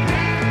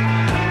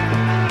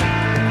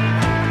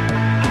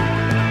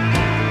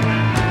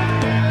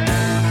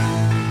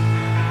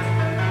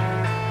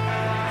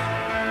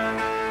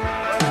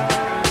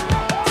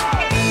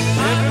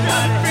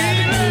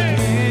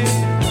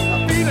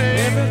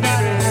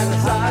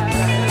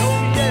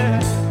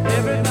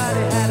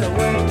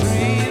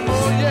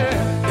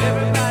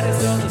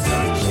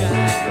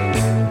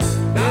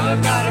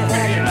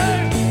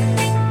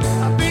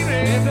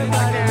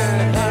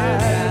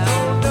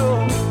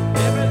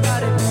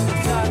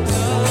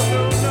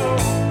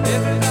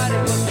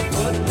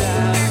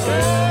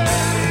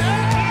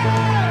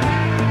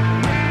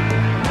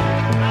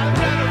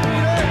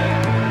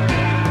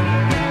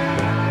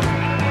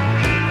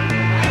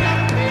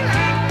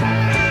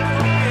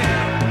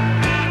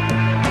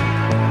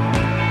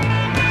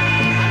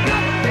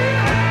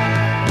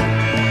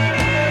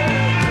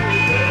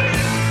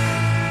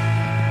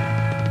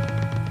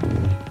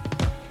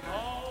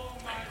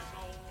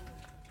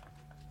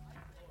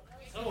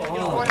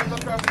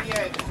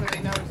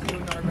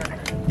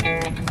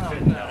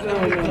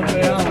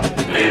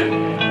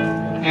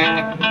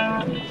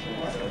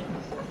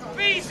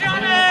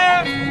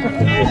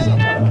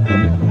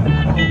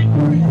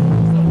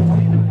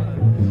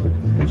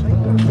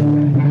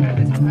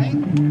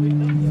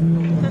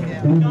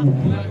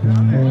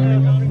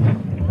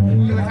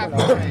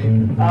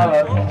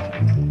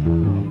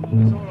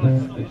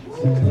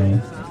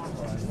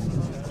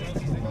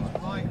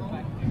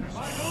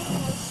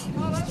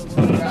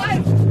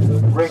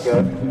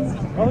 Ringo.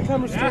 Oh, the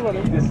camera's still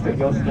running. Just stick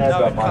your snare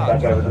drum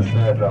back over the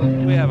snare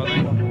drum. We have, I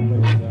think.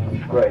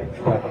 Great.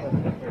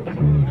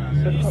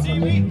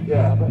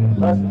 Yeah,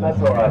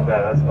 that's all right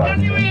there, that's fine.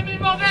 Can you hear me,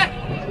 Mother?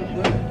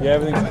 Yeah,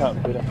 everything's cut.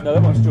 No,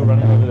 that one's still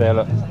running over there,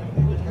 look.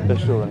 They're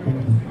still running.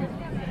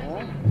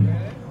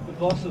 The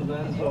boss of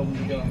that is on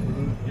the go.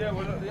 Yeah,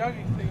 well, the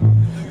only thing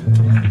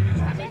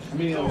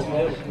me and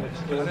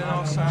then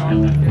I'll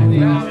sound.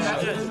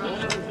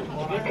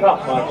 Have you cut,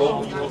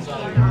 Michael?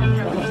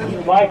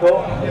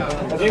 Michael,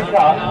 have you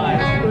cut?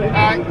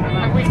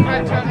 Have we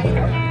cut?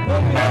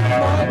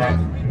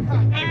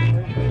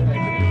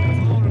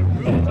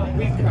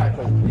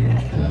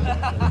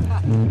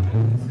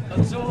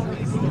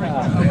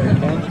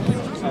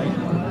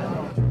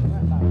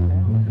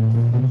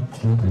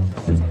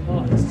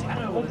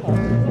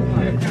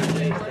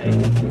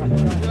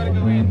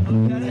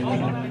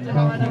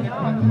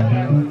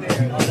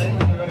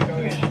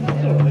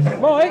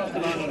 Mike?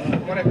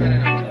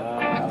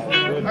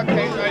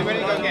 Okay, so ready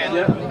to go again?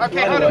 Yeah.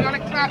 Okay, hold on, we're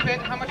going to clap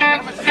it. How much?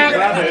 Clap it.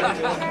 Okay,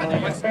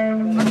 let's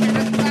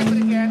clap it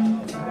again.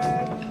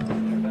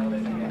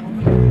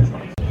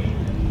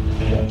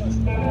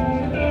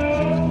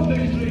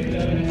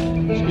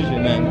 Excuse me,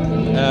 ma'am.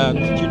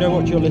 Do you know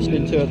what you're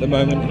listening to at the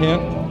moment here? I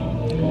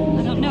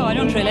don't know, I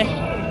don't really.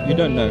 You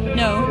don't know?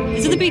 No.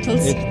 Is it the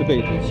Beatles? It's the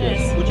Beatles,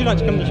 yes. Would you like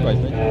to come this way,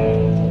 please?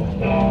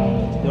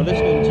 You're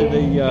listening to the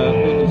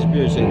Beatles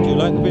music. Do you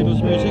like the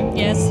Beatles music?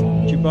 Yes.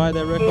 Do you buy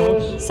their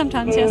records?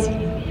 Sometimes, yes.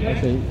 I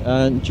see.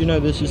 And do you know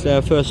this is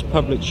their first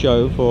public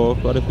show for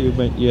quite a few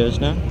years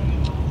now?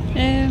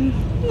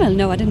 Well,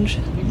 no, I didn't.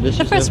 This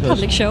the is first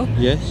public show?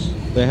 Yes.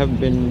 They haven't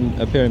been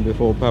appearing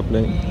before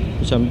public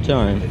for some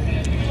time.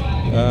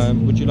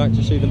 Would you like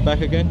to see them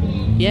back again?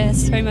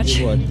 Yes, very much.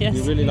 You would? Yes.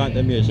 You really like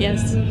their music?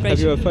 Yes, great. Have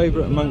you a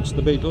favourite amongst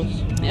the Beatles?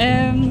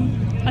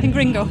 I think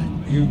Ringo.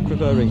 You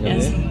prefer Ringo,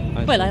 yes.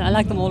 Yeah? Well, I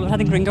like them all, but I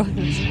think Ringo.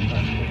 Fabulous,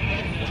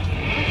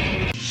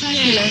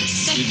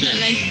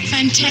 definitely.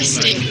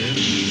 Fantastic.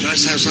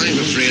 Nice to have something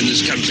for free in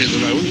this country at the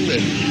moment, isn't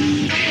it?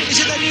 Is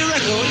it that new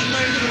record?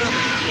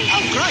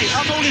 Oh, great.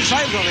 I'm all in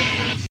favour of it.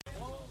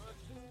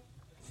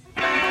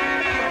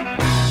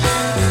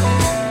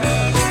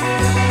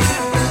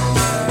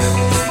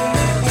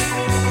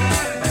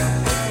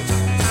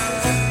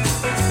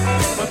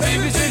 My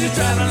baby says you're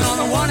traveling on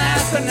the 1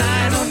 after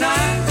 909.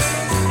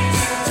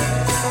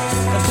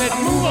 I said,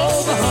 move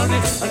over, honey.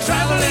 I'm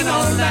traveling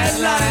on that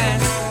line.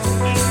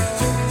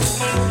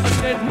 I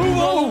said, move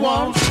over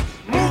once,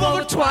 move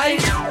over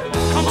twice.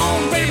 Come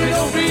on, baby,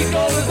 don't be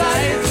go to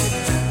dice.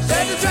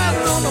 Said you're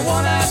traveling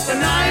after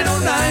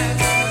 9:09.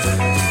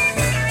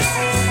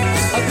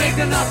 I begged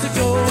her not to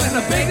go, and I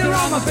begged her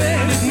on my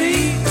bended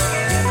knee.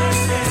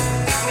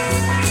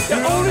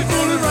 You're only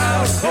fooling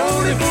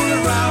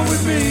around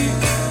with me.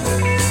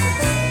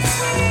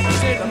 I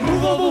said,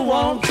 move over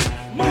once,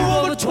 move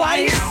over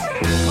twice.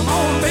 Come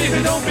on,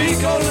 baby, don't be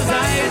cold as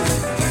ice.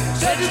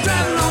 Said you're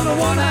driving on the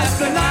one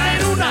after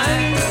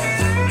 9:09.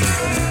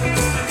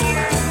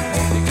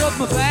 Pick up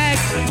my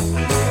bags,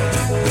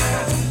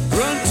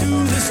 run to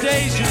the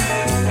station.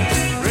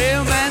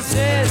 Railman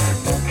says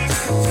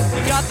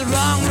you got the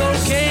wrong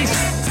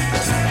location.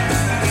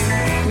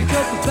 Pick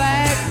up the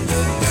bag,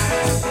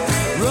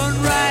 run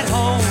right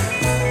home.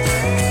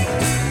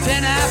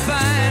 Then I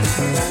find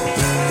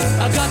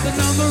I got the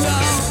number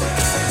wrong.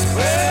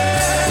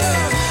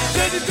 Well,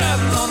 said you're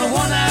driving on the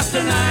one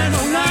after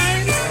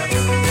 9:09.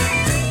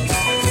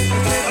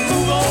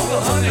 Move over,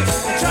 honey,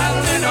 I'm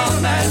traveling on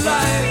that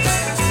line.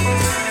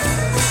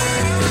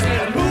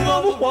 Move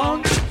over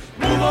once,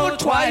 move over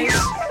twice.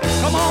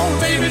 Come on,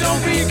 baby,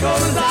 don't be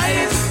cold as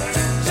ice.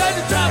 Said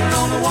you're driving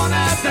on the one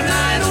after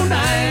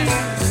 9:09.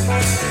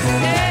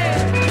 Yeah.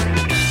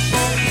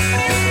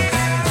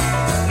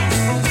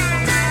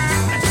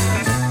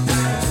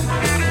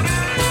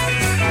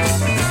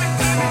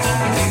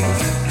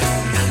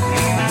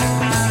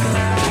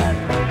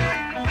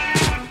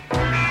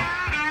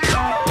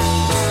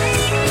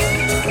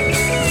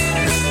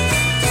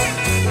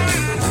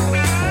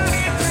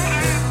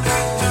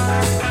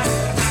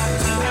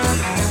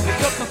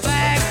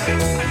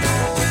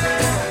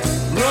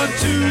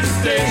 To the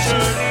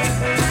station,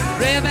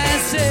 Redman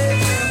said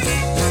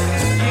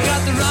you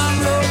got the wrong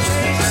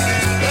location.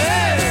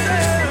 Hey,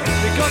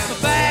 pick up the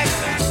bag,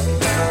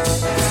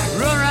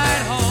 run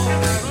right home.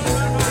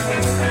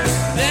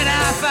 Then I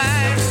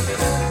find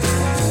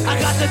I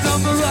got the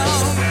number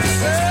wrong.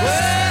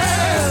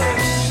 Well,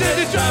 said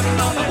you're driving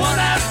on the one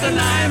after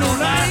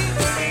 9:09.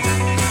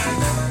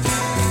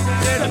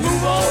 Said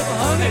move over,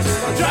 honey,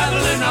 I'm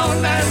traveling on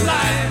that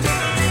line.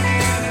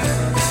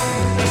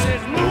 I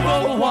said move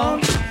over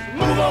once,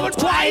 move over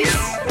twice.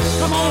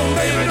 Come on,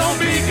 baby, don't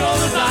be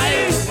cold as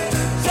ice.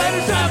 Said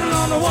you're traveling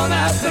on the one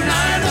after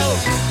 9:00.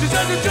 She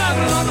said you're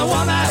traveling on the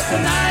one after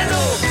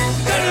 9:00.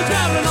 Said you're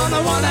traveling on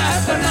the one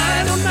after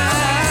 9:09.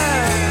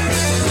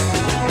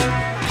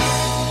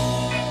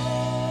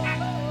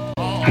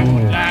 Oh,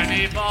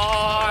 Danny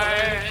boy,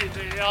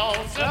 the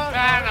old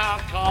Savannah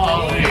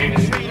calling.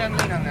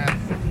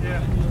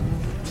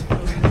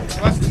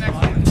 What's the next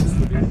one?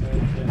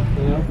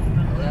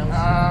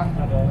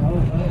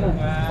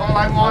 All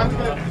I want.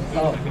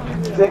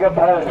 Dig a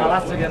pony. I'll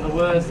have to get the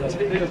words though.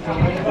 Dig a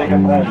pony. Dig a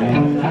pony.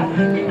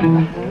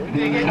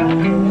 Dig it.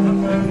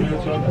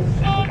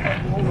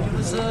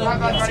 How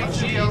about running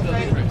Geo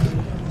favorites?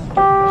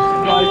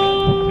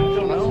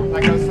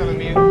 Like I was telling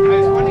me, I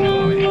was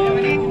wondering, you know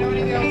any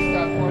of the old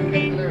stuff before we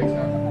get the lyrics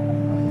up?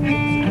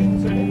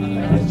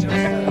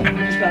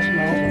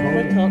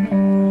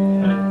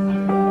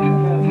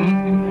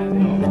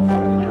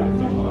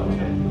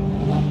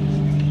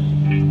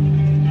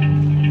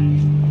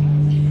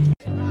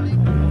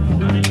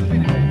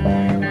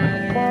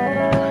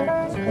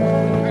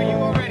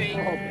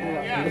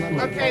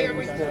 Okay, are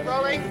we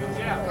rolling?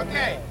 Yeah.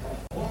 Okay.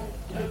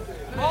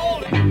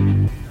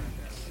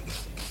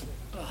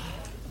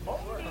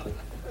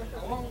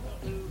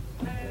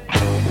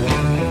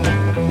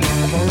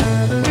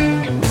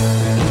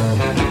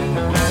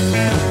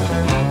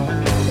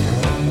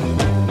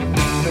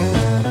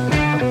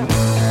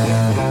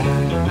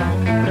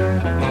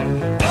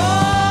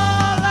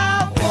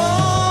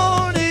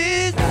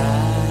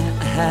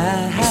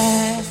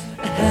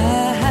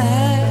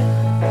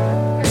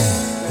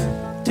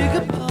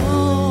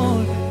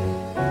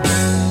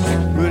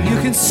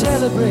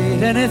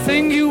 Celebrate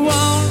anything you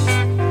want.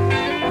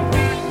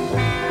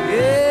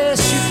 Yes,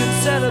 you can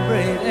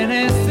celebrate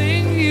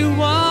anything you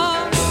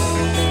want.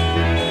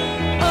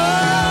 Oh,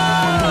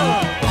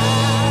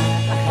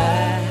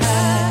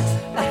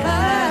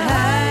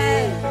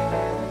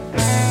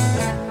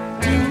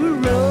 do a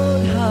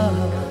road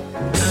hard.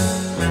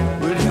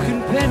 Well, you can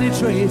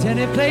penetrate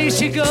any place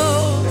you go.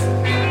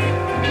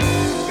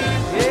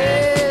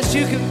 Yes,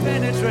 you can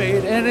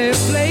penetrate any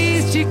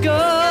place you go.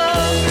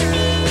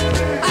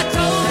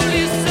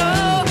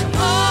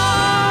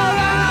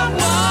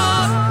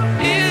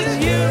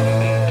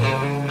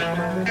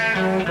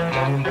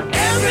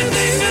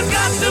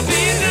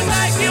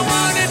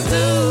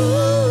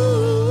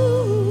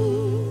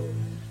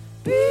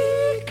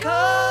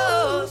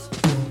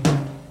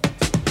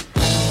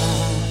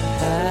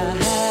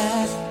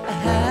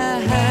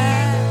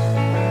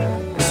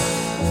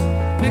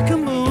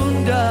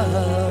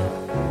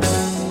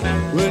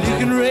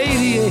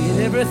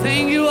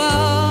 Everything you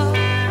are.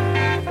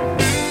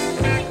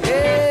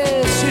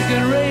 Yes, you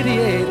can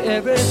radiate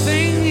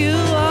everything you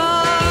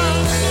are.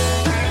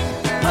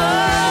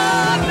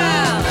 Oh,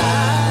 now.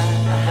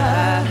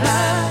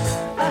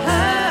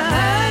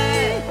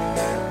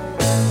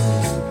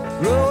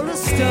 Roll a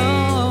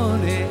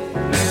stone.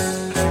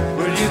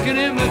 Well, you can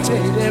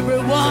imitate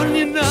everyone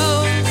you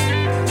know.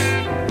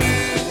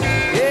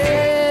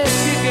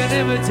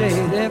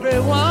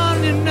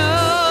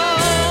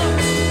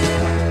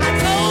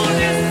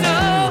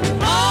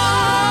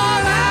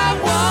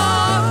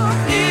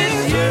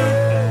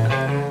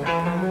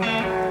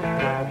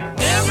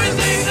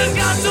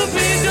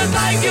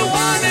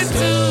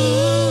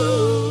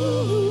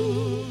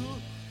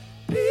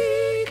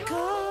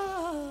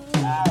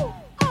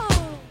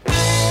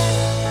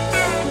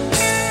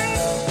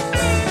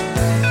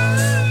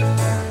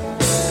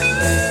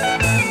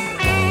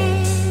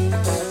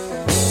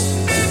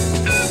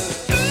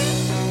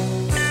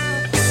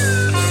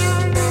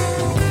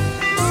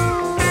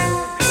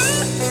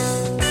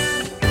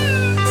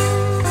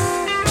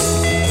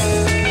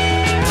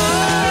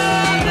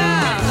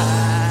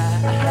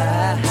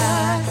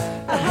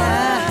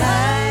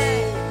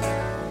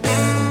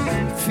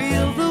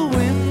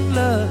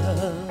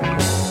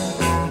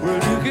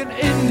 can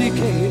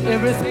indicate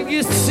everything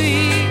you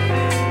see.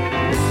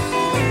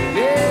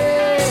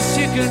 Yes,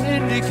 you can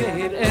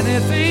indicate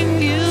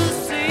anything you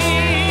see.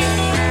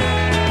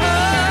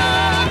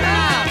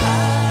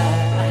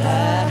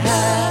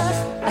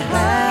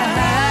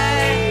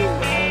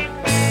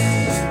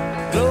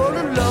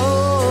 Glory,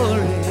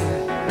 glory.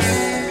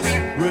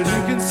 Well,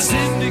 you can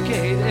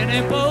syndicate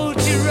any boat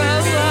you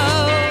row.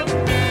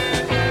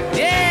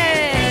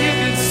 Yeah, you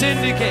can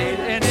syndicate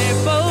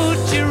any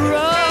boat you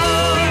row.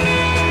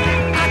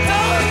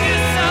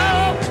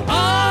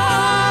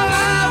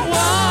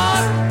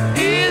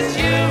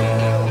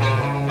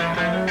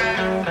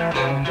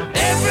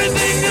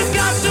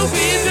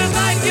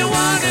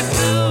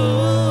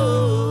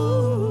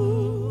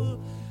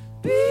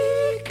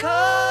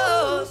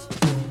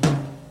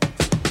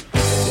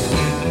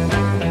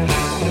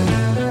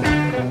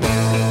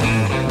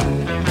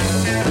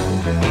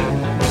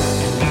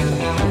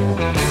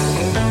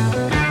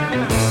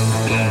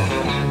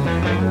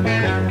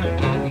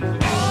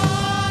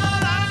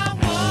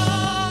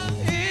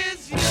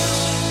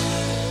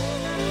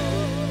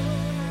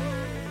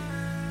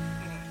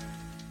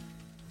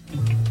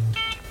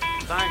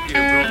 Thank you,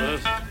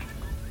 brothers. I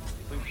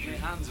think my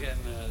hand's getting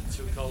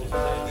too cold for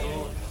this.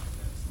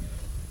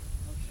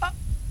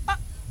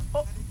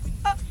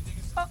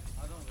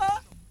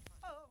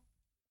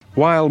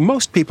 While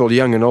most people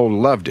young and old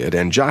loved it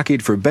and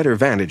jockeyed for better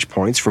vantage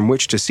points from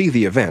which to see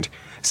the event,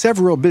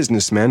 several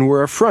businessmen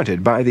were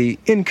affronted by the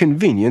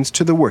inconvenience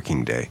to the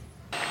working day.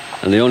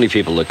 And the only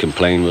people that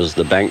complained was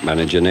the bank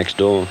manager next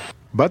door.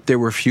 But there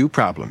were few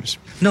problems.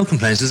 No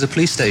complaints. There's a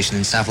police station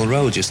in Savile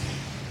Row, just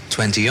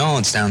 20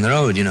 yards down the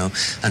road, you know.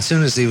 And as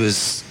soon as there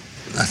was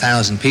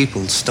 1,000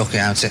 people stuck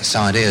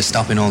outside here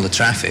stopping all the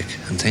traffic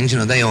and things, you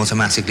know, they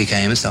automatically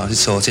came and started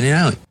sorting it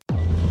out.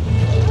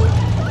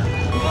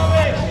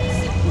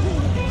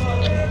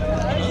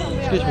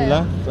 Excuse me,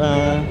 love.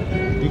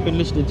 You've been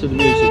listening to the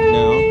music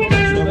now. Do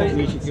you know what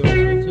music you're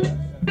listening to?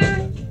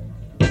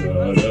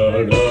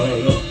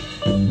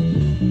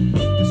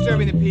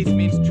 Disturbing the peace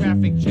means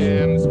traffic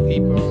jams,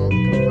 people,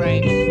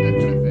 complaints, that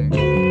kind of thing.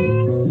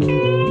 You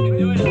can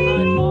do it at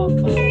Hyde Park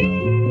Corner.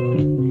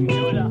 You can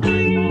do it at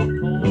Hyde Park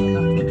Corner.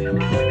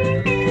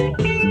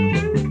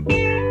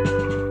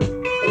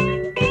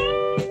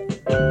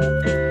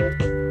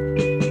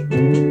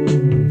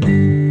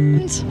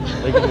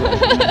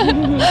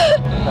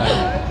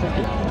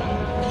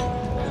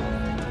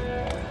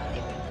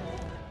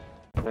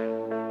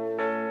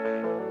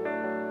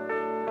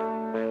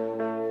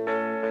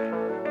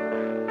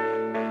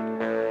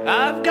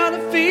 I've got a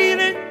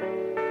feeling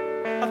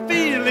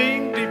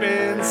deep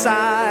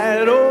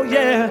inside, oh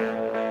yeah,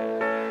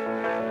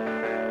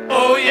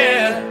 oh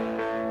yeah.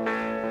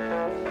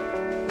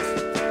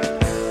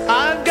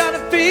 I've got a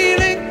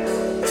feeling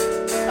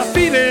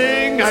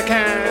I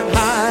can't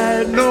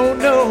hide, no,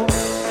 no,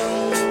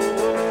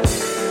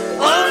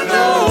 oh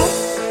no.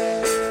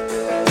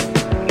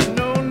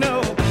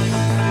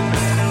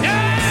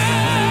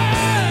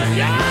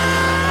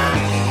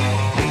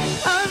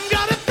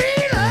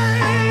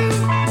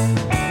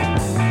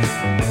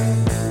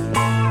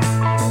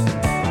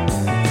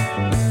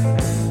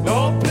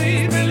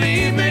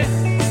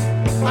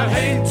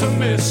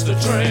 The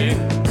train,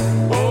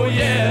 oh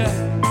yeah,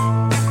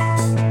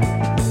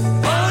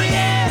 oh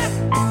yeah.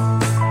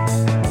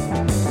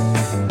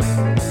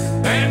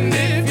 And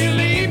if you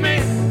leave me,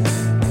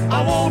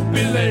 I won't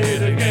be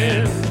late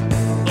again.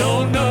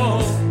 No,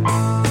 no,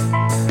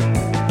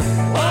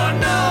 oh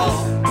no,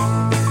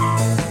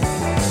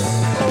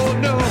 oh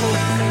no,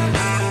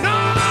 no,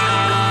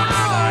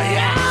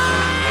 yeah.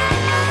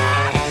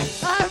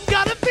 I've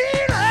got a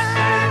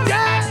feeling,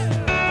 yeah.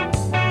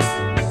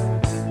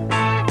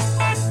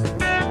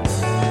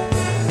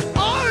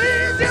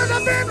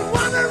 I've been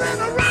wandering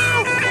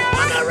around,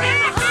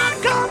 how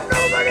come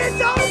nobody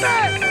told me?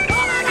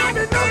 All that I've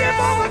been looking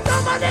for was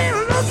somebody who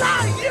looks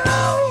like you.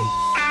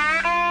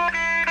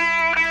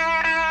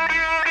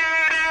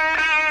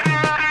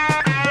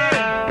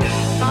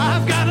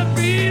 I've got a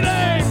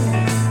feeling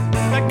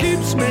that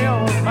keeps me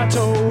on my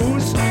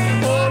toes.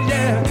 Oh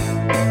yeah,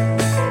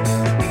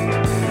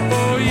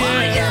 oh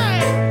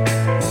yeah,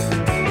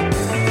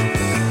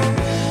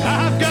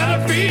 I've got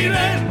a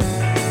feeling,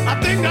 I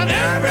think that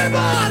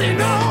everybody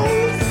knows.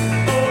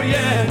 Oh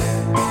yeah,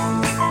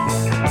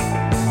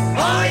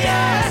 oh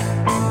yeah,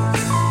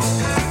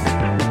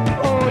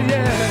 oh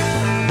yeah,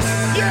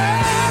 yeah,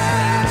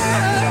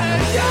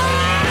 yeah.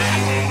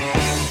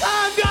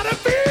 I've got a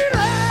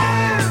feeling.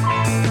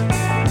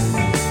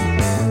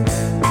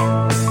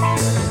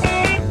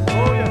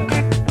 Oh yeah.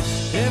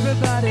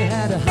 Everybody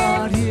had a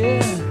hard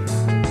year.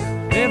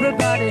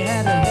 Everybody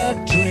had a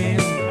head dream.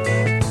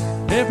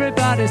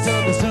 Everybody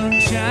saw the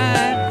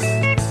sunshine.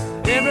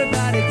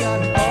 Everybody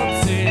got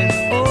ups in.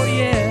 Oh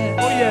yeah,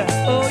 oh yeah,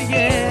 oh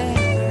yeah,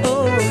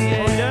 oh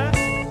yeah, oh yeah.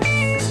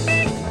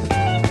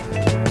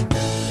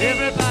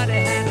 Everybody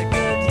had a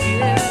good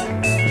year.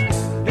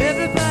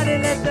 Everybody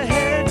let the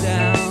hair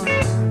down.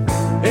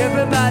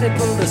 Everybody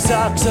pulled the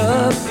socks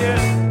up. Yeah.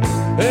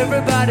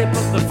 Everybody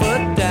put the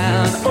foot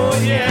down. Oh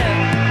yeah.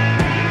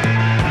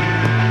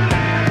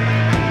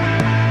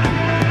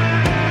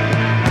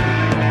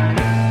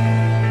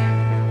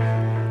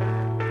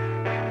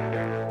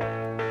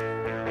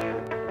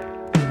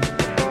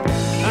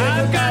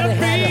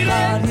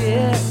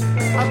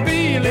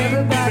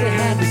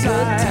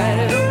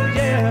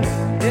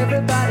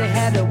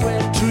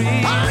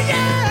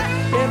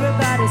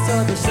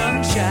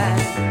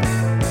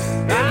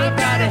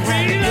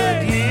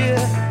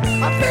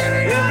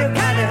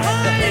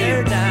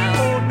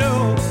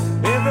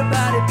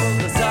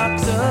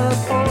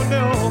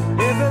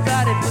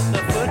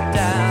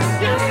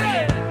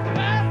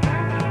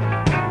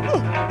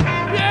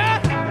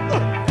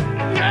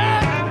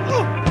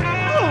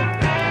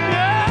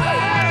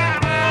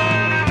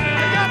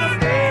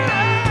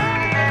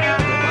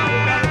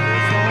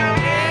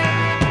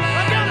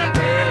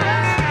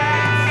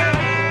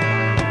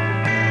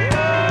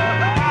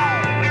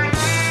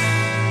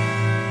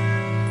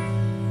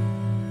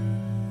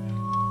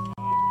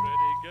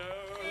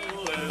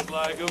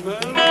 like a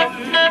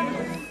melody.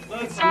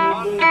 Let's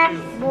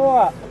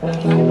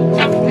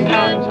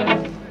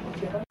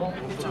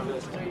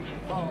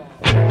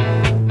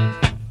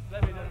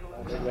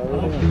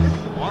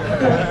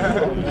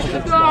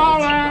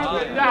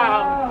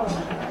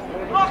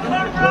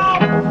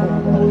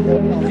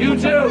You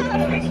too.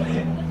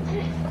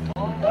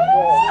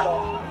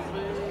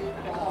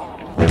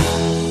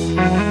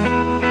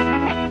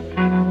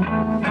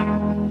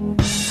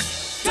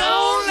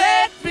 Don't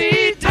let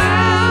me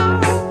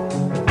down.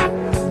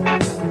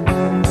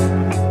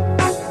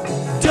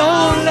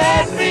 Don't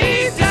let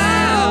me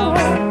down.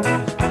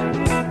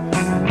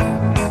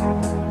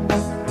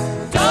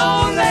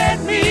 Don't let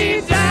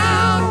me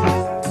down.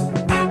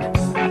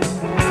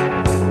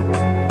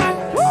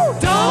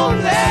 Don't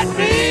let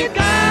me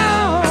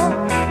down.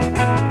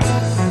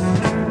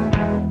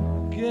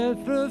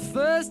 Get the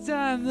first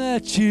time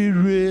that you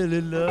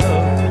really love.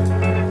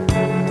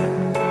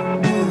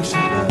 Who she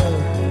loves.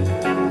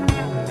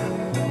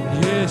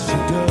 Yes, she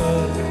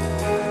does.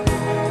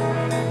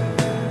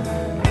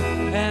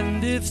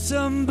 And if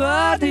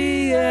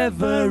somebody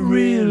ever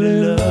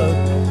really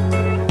loves,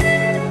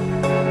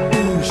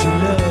 who she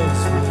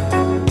loves,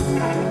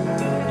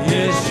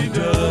 yes, she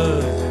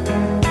does.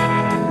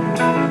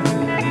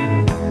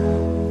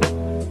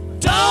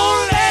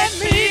 Don't let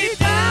me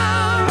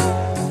down.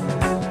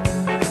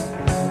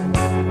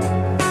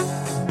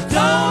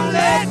 Don't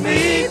let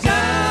me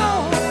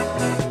down.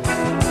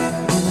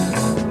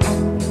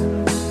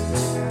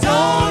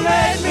 Don't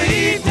let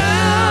me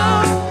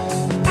down.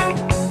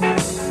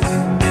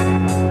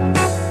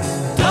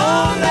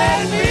 Don't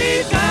let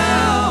me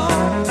down.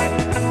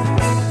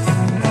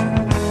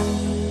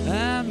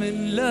 I'm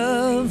in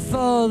love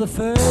for the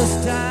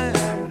first time.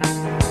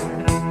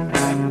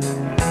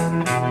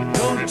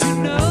 Don't you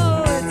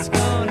know it's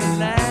gonna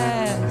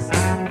last?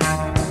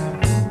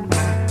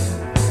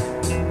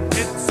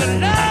 It's a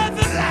love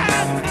that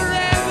lasts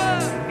forever.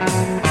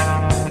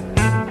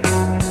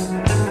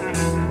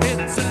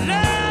 It's a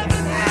love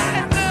that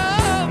has no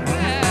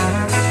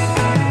past.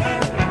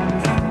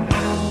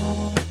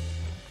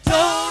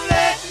 Don't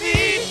let me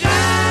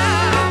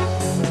down.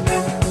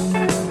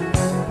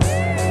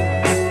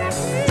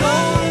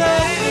 Don't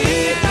let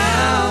me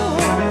down.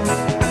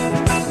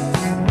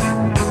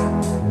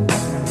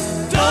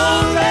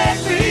 Don't let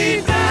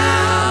me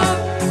down.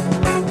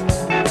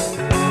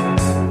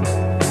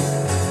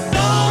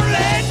 Don't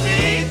let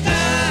me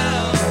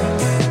down.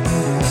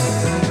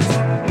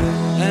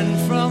 And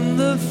from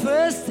the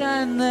first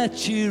time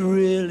that you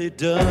really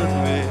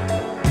done me,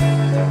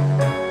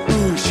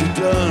 ooh, she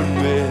done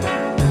me.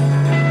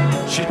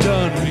 She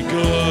done me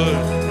good.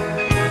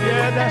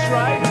 Yeah, that's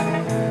right.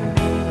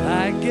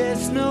 I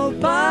guess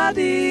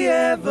nobody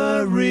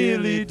ever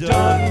really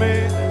done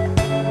me.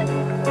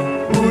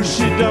 Ooh,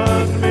 she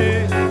done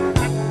me.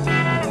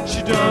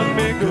 She done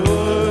me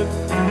good.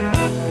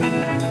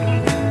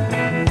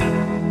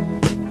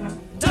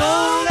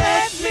 Don't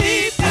let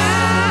me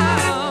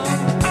down.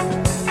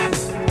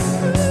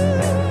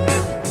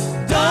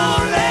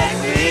 Don't let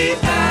me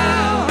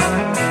down.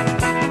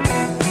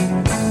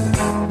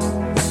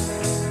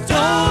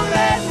 Don't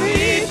let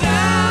me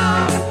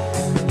down.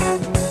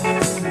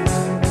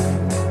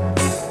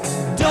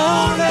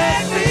 Don't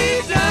let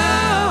me down.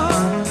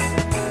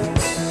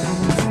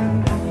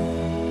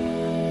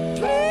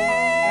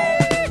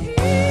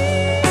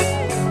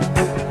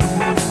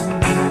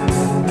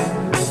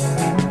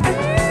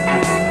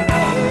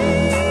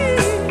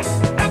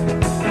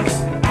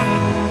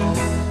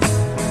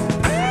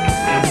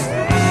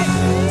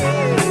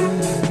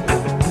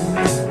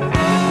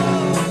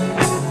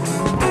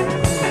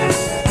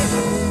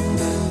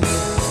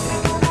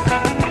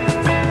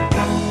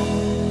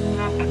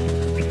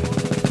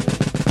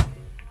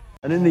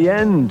 And in the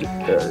end,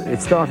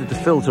 it started to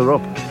filter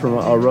up from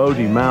our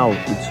roadie, Mal,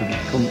 who'd sort of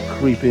come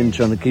creep in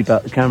trying to keep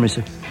out the camera. He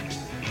said,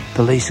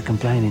 police are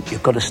complaining,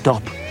 you've got to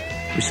stop.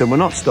 We said, we're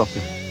not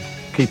stopping,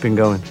 keeping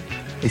going.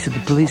 He said, the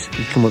police,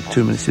 he'd come up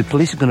to him and he said,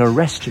 police are going to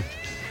arrest you.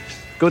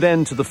 Good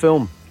end to the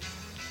film.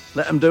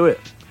 Let them do it.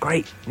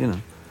 Great, you know.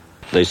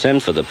 They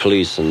sent for the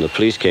police, and the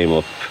police came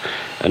up,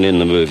 and in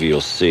the movie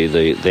you'll see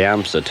the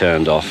amps are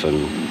turned off,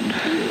 and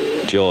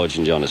George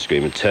and John are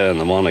screaming, turn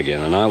them on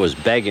again. And I was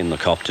begging the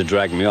cop to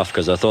drag me off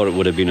because I thought it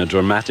would have been a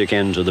dramatic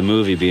end to the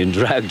movie, being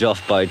dragged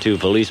off by two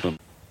policemen.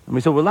 And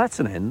we thought, well, that's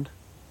an end.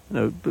 You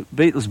know,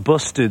 Beatles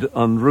busted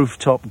on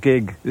rooftop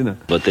gig, you know.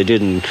 But they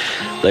didn't,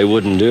 they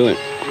wouldn't do it.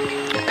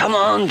 Come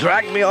on,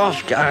 drag me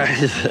off,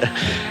 guys.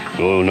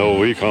 Oh, no,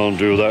 we can't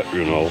do that,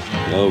 you know.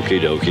 Okie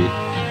dokie.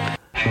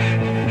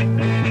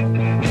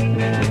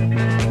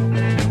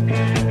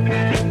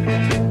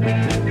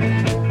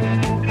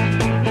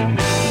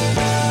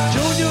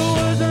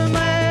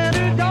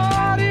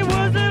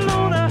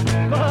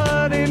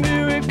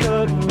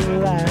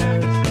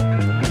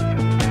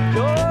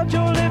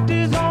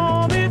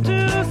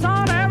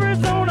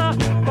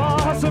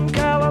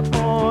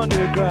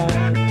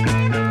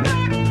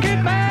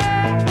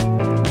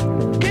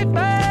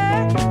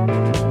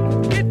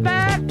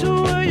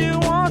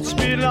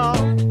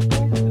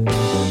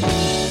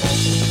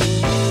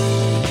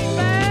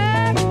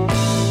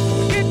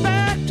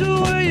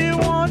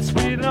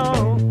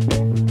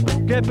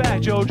 Get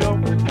back,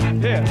 Jojo.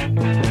 Yeah.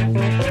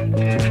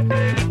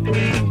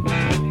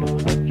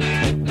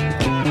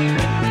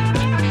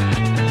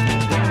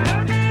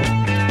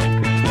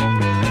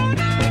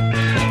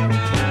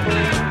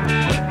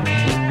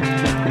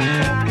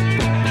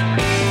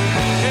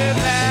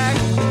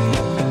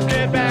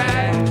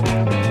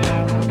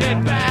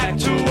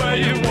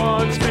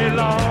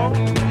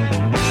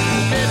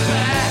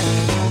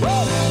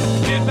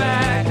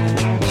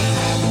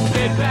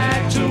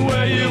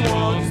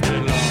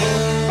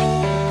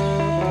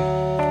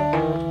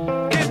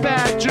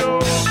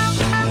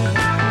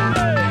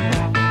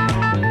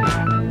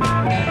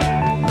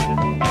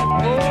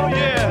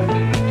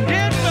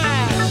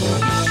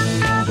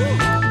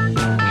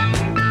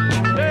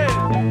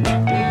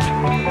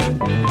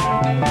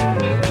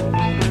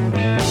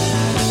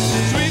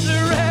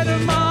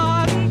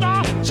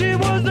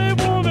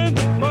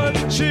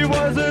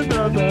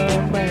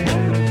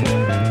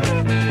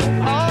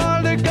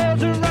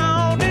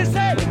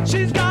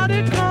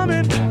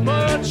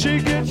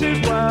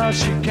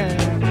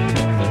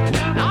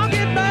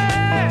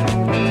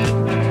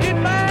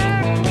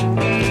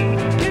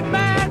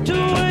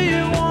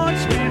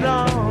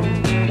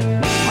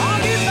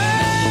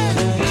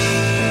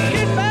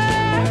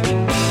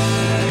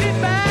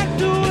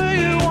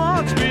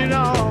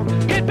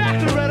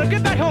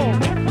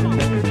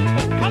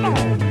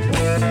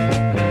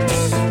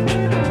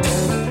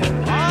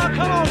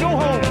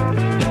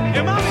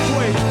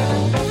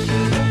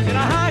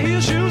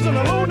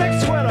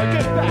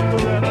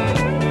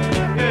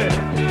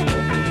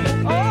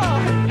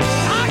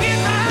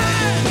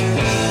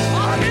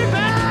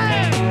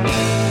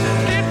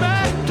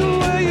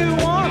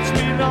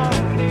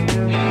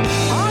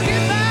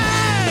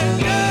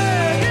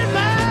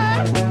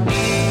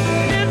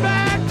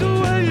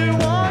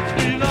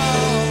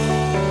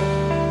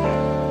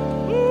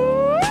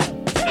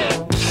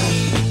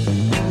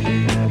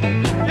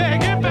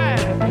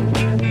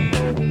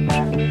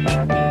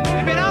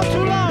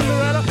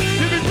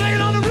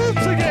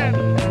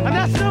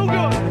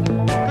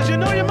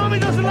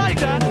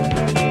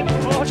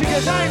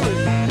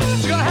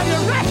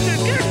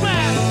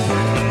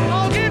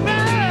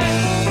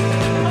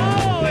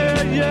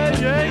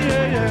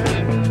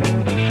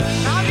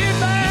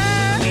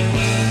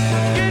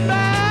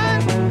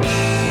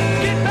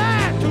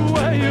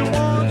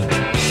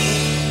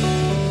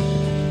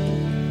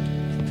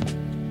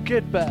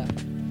 Get back.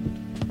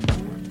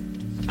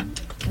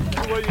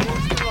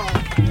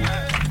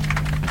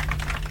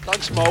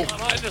 Thanks, Mo. I'd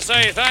like to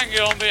say thank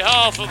you on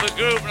behalf of the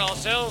group and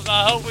ourselves, and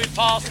I hope we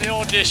pass the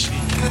audition.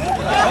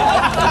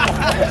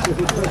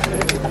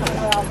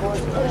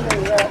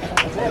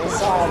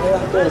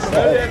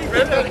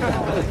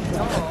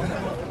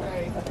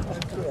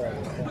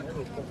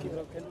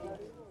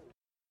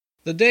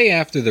 The day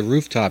after the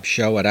rooftop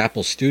show at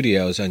Apple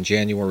Studios on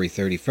January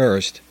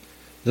 31st,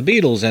 the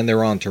Beatles and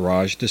their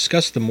entourage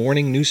discussed the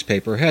morning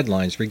newspaper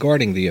headlines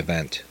regarding the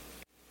event.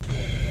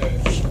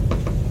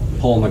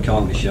 Paul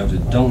McCartney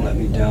shouted, "Don't let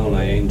me down,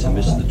 I aim to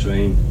miss the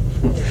train."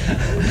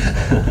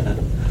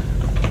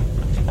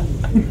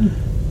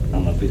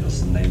 And the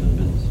Beatles' name has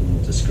been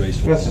some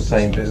disgraceful. That's the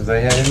same bit as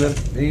they had in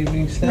the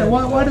Evening Standard.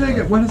 Yeah, why do they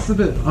get? When is the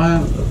bit?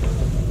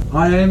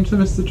 I aim to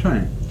miss the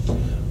train.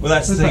 Well,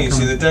 that's the thing. You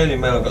see, the Daily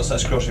Mail have got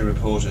such crotty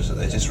reporters that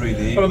they just read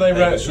the Oh, they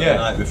wrote, the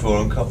night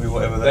before and copy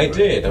whatever They wrote.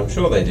 did, I'm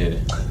sure they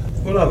did.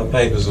 What other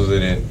papers was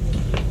it in?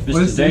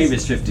 Mr.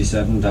 Davis,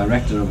 57,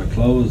 director of a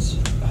clothes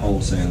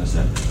wholesaler,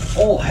 said,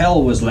 "All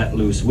hell was let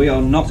loose. We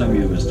are not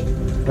amused."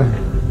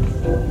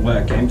 Where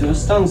it came to a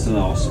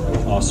standstill.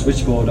 Our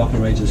switchboard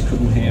operators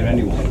couldn't hear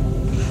anyone.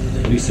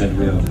 The police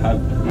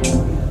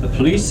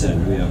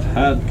said we have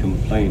had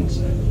complaints,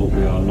 but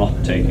we are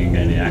not taking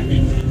any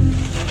action.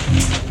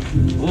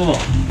 Oh.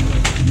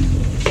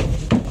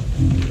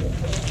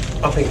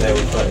 I think they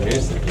were quite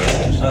amused at the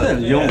They're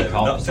young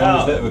cops. There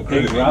was a bit of a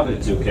big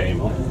rabbit who came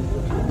up.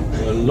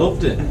 I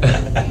loved it.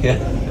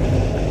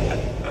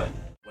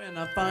 When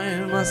I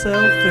find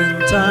myself in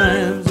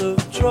times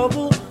of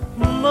trouble,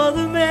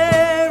 Mother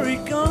Mary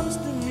comes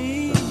to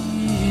me.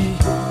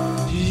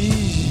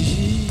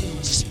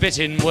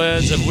 Spitting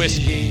words of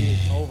whiskey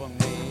over me.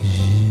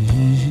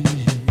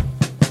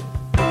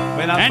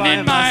 And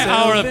in my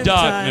hour of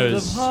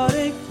darkness,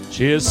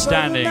 she is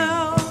standing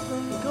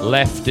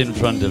left in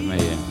front of me,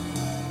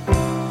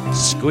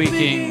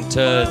 squeaking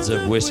turds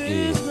of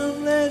whiskey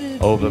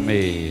over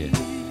me,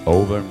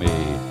 over me.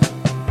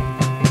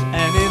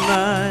 And in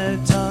my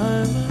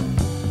time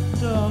of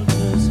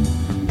darkness,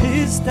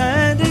 he's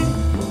standing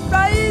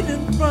right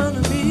in front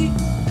of me.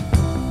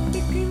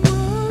 Picking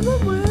word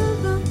of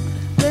wisdom,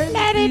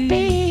 let it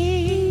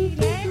be,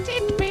 let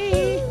it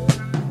be.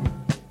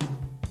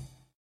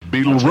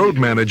 Beatle road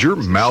manager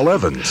Mal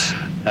Evans.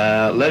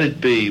 Let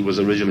It Be was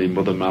originally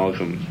Mother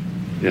Malcolm,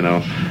 you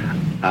know,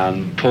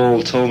 and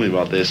Paul told me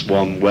about this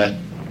one wet,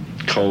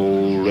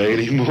 cold,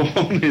 rainy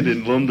morning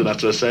in London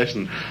after a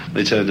session. And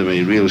he turned to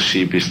me real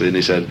sheepishly and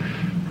he said,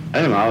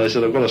 "Hey Mal," he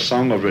said, "I've got a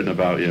song I've written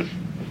about you,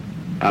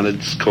 and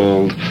it's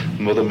called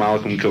Mother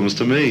Malcolm Comes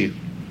to Me," you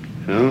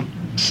know.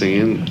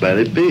 singing Let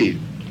It Be.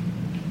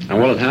 And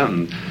what had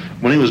happened,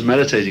 when he was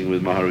meditating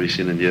with Maharishi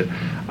in India,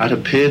 I'd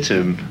appeared to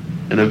him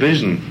in a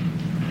vision.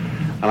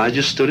 And I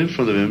just stood in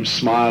front of him,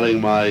 smiling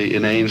my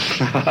inane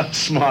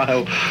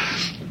smile,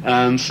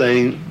 and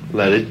saying,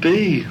 let it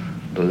be,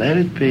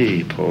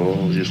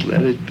 Paul, just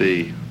let it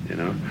be, you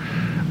know.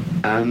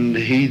 And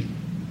he'd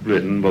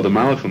written, Mother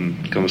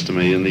Malcolm comes to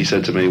me, and he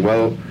said to me,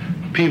 well,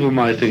 people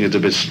might think it's a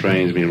bit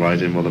strange me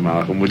writing Mother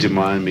Malcolm. Would you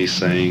mind me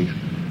saying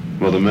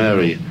Mother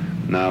Mary?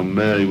 Now,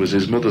 Mary was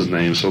his mother's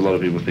name, so a lot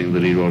of people think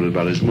that he wrote it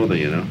about his mother,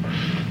 you know.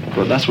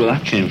 But that's where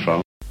that came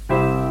from.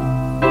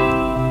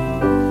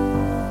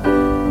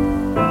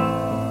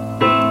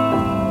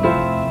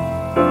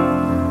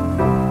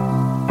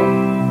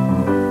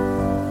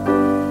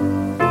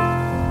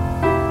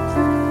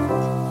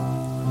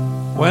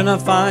 When I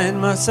find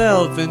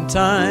myself in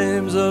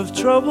times of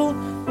trouble,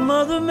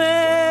 Mother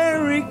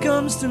Mary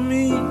comes to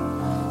me,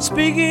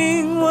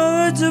 speaking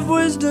words of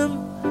wisdom,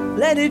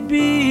 let it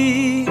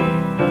be.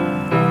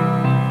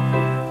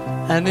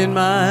 And in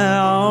my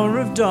hour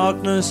of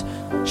darkness,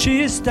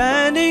 she is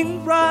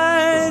standing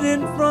right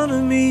in front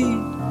of me,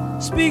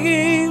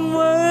 speaking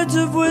words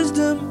of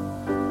wisdom,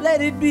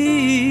 let it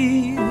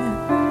be.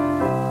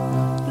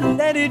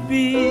 Let it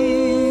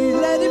be,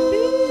 let it be.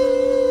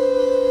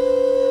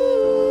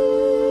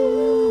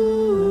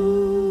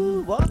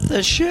 What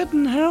the shit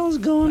in hell's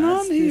going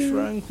on here?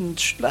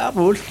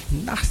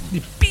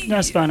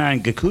 Das war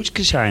ein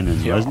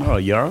Gekutschgescheinen, Ja. was noch,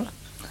 ja?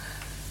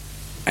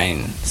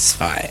 1,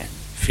 2,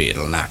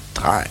 Viertel nach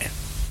 3.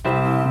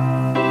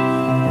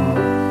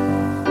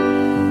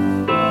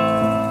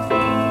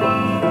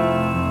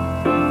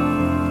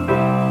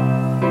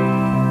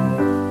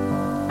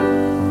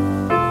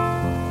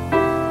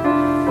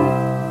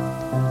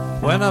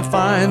 When I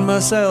find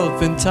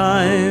myself in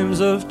times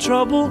of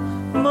trouble,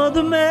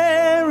 Mother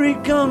Mary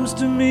comes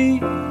to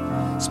me,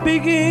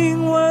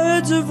 speaking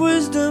words of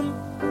wisdom,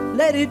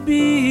 let it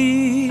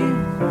be.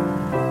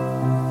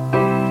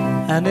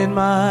 And in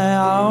my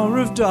hour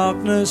of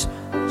darkness,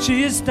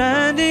 she is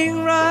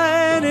standing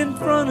right in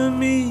front of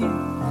me,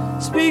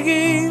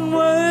 speaking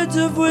words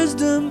of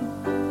wisdom,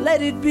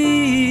 let it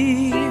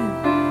be.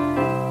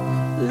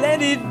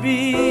 Let it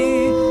be,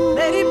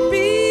 let it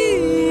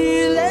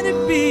be, let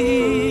it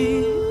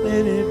be,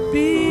 let it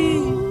be.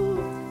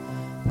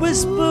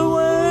 Whisper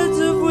words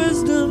of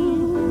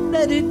wisdom,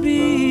 let it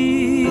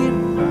be.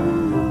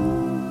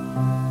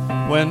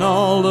 When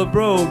all the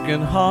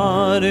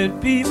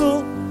broken-hearted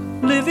people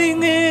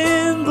living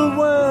in the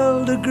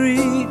world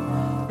agree,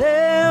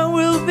 there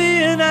will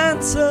be an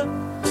answer,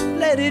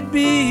 let it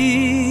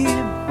be.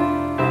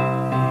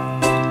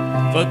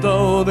 For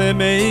though they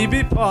may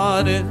be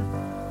parted,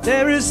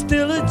 there is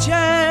still a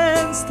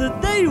chance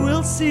that they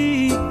will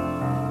see.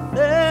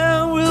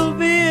 There will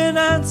be an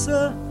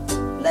answer,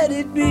 let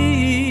it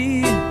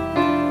be.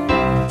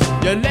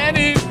 Yeah, let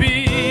it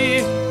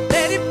be,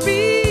 let it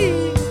be,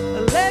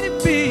 let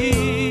it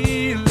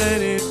be,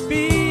 let it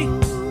be.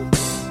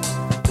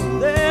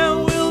 There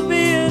will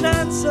be an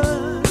answer,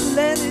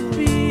 let it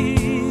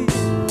be.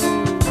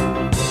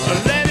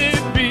 Let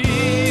it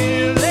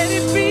be, let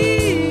it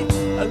be,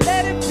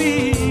 let it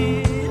be,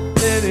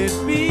 let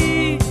it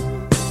be.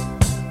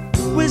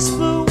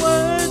 Whisper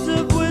words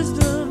of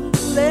wisdom,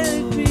 let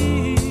it be.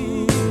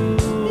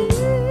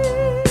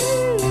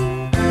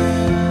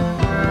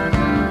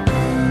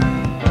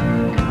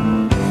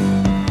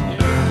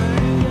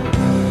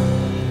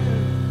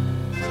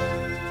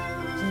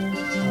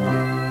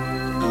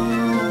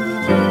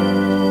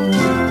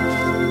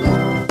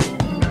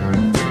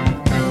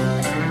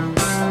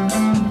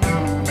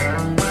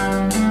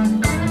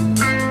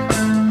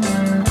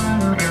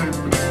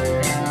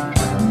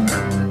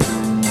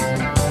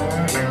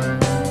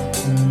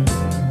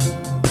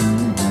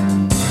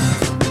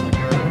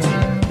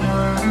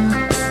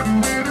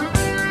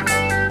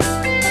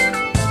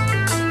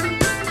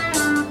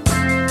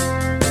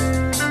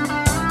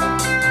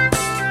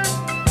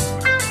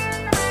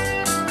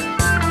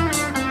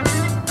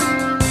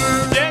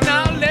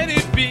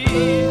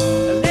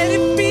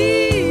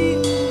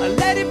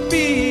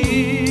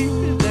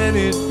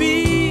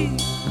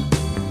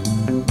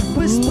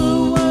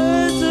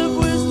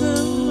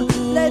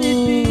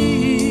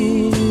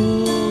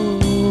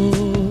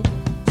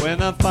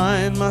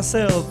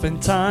 Myself in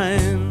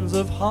times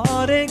of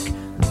heartache,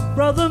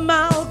 Brother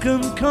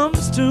Malcolm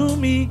comes to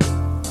me,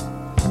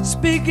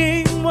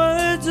 speaking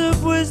words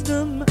of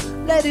wisdom,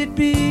 let it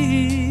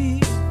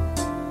be.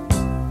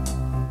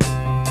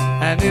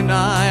 And in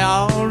my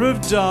hour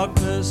of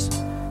darkness,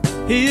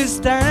 he is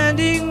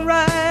standing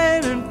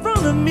right in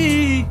front of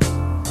me,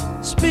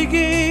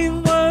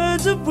 speaking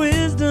words of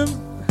wisdom,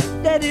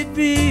 let it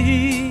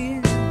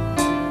be.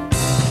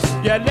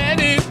 Yeah, let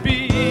it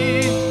be,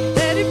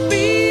 let it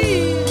be.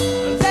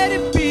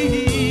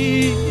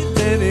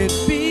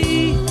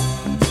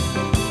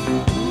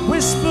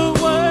 Whisper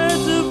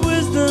words of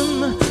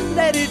wisdom,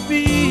 let it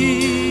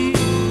be.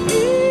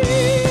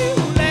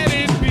 Let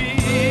it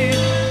be,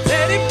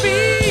 let it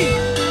be,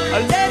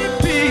 let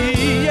it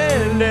be,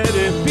 yeah, let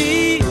it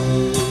be.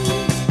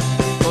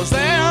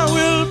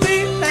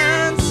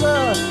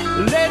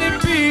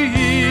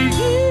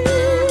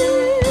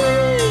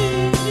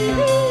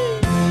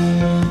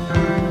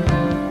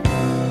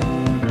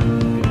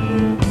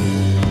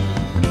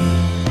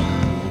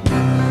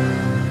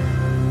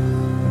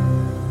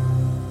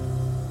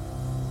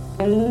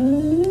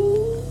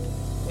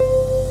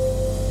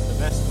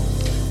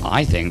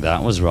 I think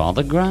that was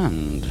rather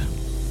grand.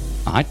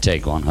 I'd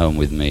take one home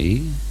with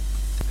me.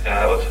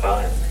 Yeah, that was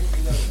fine.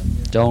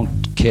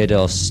 Don't kid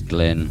us,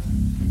 Glyn.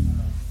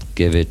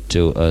 Give it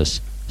to us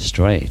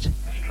straight.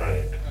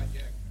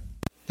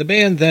 The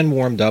band then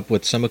warmed up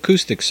with some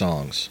acoustic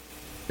songs.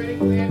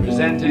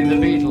 Presenting the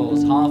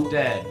Beatles, Half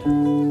Dead.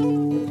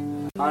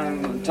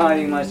 I'm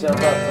tidying myself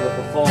up for the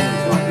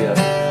performance, my dear.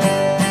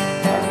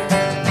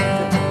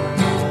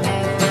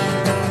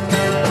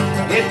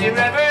 If you're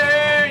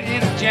ever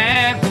in a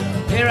jam,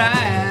 here I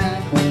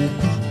am.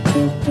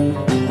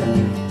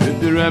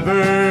 If you're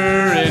ever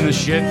in a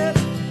shit,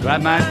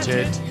 grab my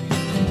tit.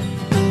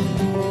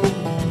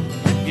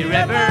 If you're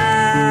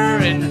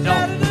ever in the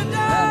dump,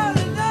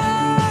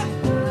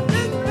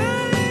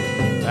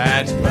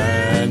 that's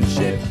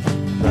friendship,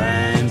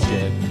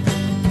 friendship,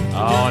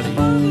 all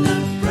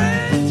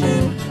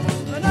friendship,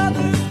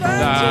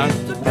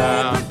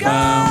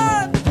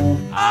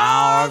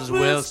 ours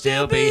will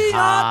still be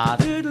hot.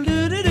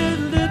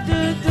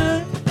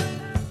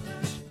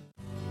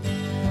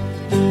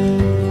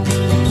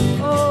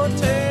 Oh,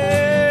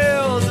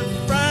 tales of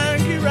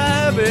Frankie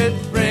Rabbit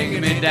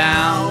bringing me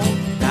down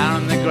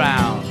on the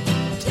ground.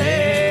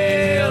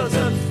 Tales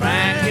of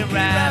Frankie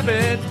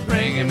Rabbit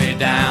bringing me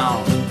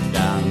down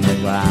the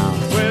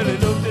ground. Well, he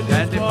looked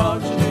at his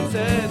watch and he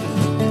said,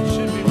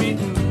 should be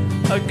meeting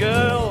a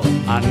girl.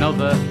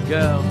 Another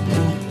girl.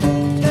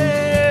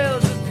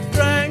 Tales of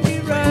Frankie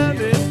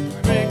Rabbit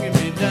bringing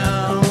me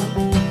down.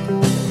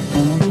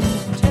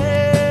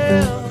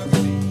 Tales of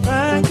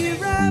Frankie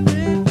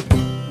Rabbit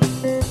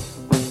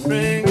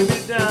bringing me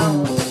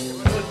down.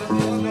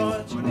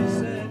 When he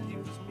said he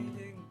was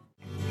meeting.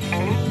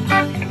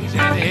 He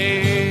said,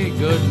 hey,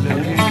 good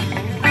looking,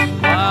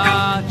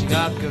 what you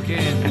got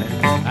cooking?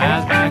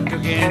 I've been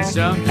cooking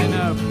something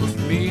up with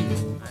me.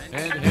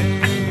 And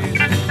hey,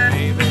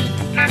 baby,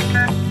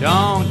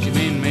 don't you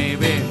mean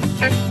maybe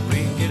we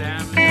can get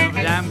out of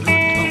a damn good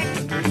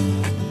company?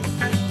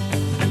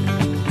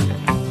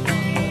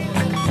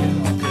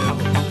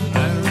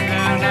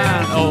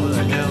 Down over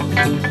the hill.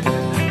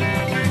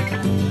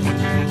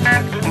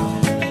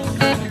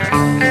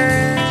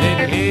 Said,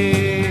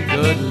 hey,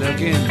 good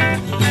looking,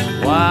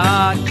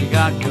 what you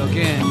got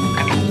cooking?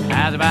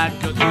 How's about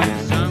cooking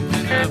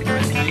something up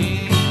with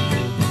me?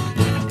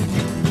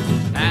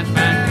 How's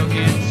about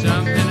cooking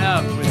something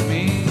up with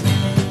me?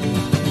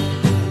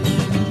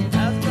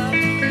 How's about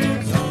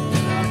cooking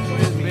something up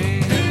with me?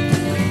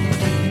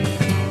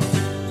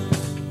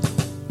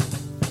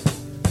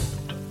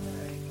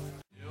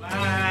 Do I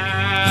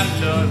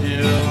love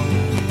you?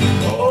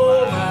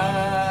 Oh my,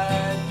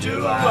 do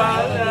I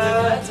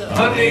love you?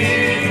 Honey,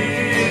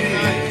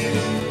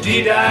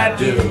 did I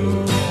do?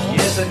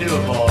 Yes, I do,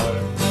 boy.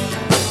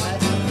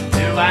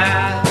 Do I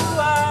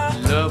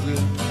love you?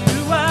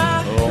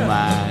 Oh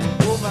my,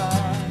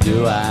 do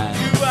I?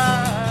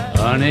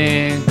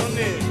 Honey,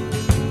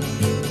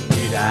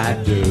 did I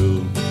do?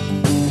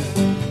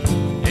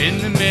 In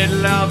the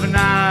middle of an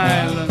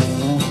island,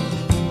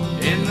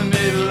 in the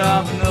middle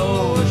of an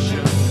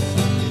ocean,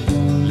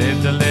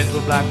 lived a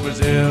little black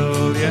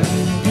Brazilian,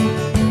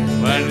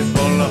 when it's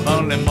full of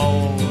only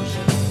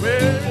motion,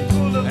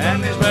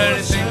 and he's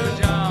wearing single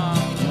John,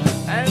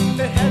 and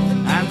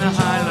the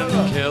Highland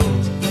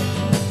kilt,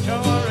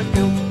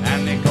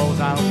 and he goes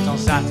out on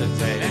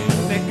Saturday,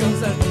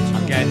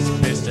 and gets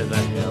pissed to the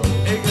hill.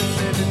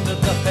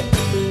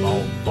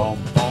 Boom, boom,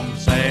 boom,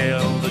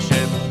 sail the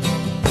ship,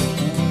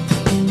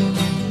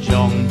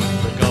 jump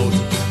the goat,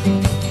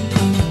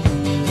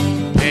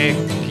 pick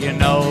your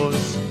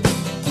nose,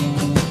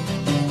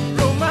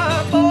 roll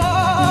my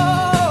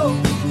boat,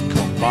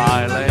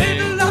 compile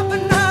in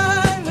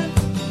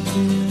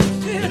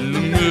the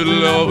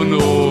middle of an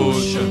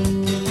ocean.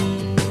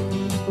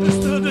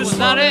 Was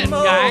that it,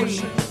 gang?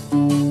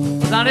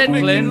 Was that it,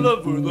 Glyn?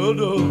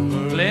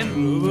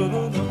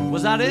 Glyn?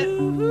 Was that it?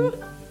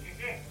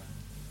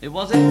 It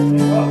was it?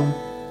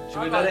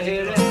 Should we better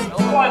hear it?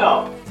 Why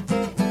not?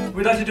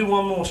 We'd like to do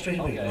one more straight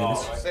away,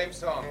 please. Same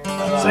song.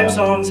 Same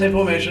song, same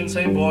formation,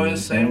 same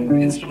boys, same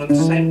instruments,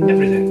 same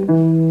everything.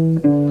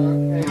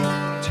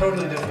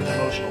 Totally different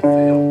emotional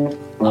feel.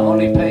 I'm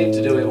only paid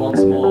to do it once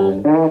more.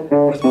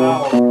 With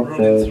Mal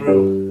running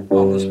through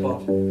on the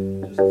spot.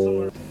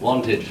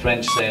 Wanted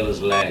French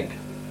sailor's leg.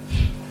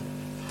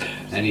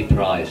 Any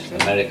price,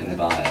 American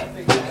buyer.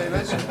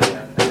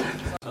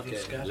 Okay,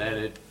 let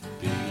it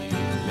be,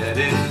 let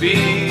it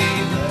be.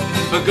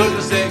 For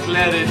goodness sake,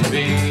 let it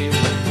be.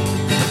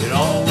 It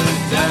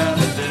always down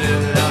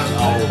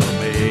over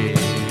me.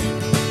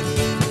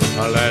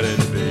 Let it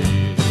be,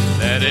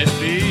 let it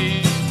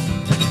be.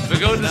 For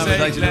goodness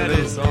sake, let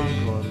it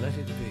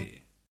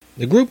be.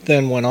 The group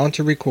then went on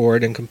to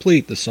record and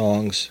complete the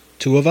songs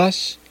Two of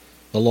Us,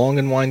 The Long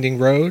and Winding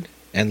Road,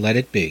 and Let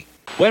It Be.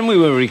 When we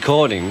were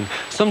recording,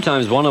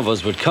 sometimes one of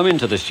us would come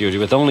into the studio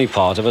with only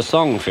part of a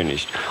song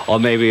finished, or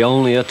maybe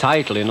only a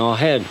title in our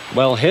head.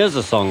 Well, here's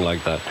a song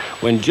like that.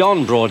 When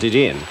John brought it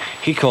in,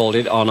 he called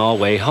it On Our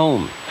Way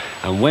Home.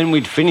 And when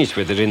we'd finished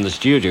with it in the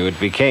studio, it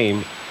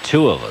became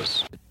Two of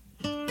Us.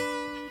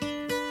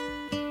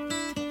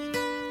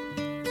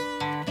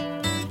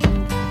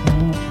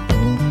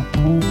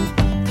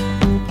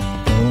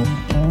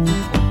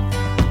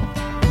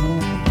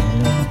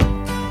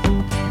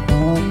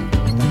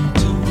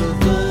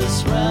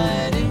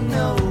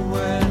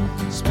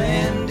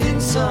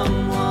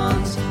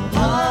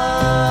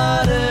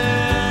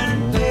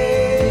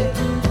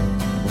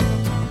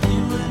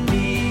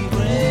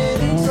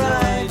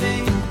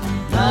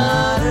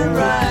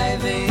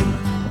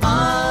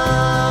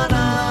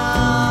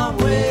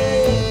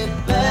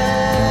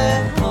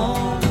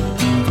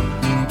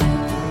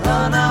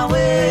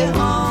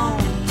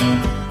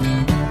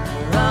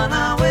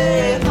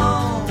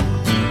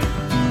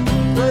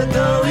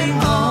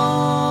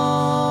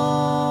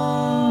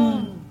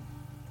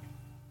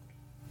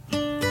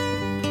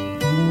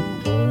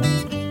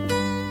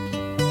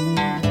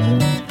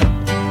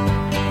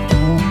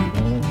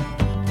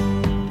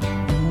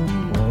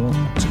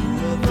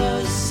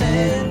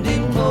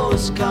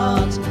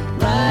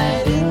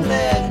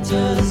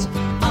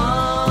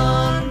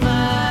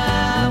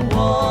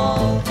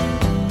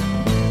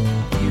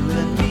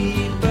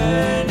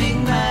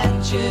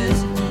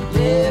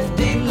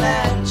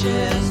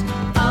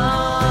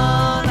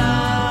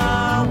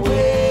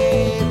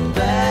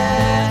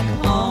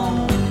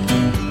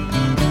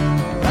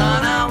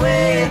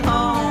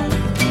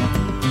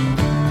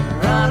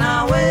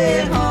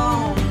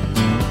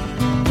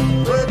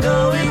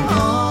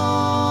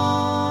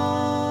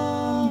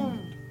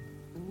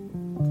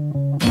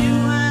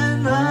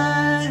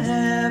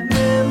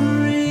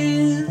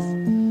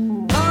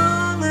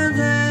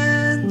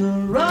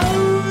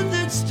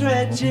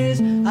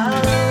 stretches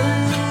out.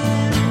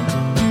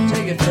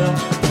 Take it, Phil.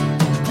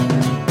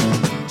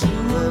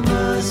 Two of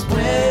us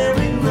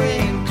wearing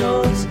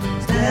raincoats,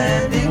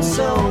 standing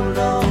so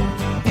low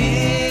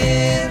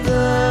in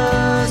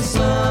the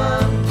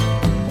sun.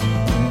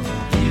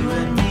 You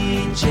and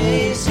me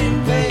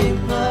chasing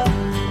paper,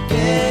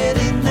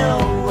 getting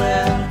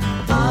nowhere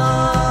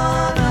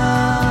on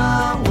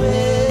our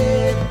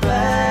way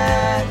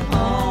back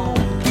home.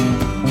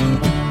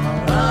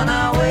 On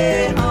our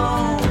way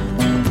home,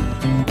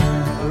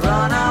 we're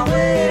on our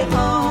way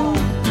home.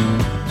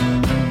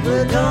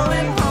 We're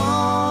going home.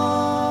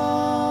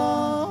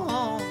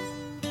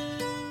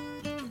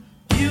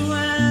 You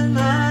and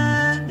I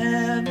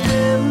have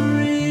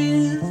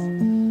memories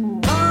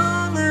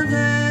longer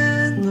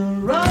than the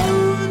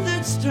road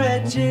that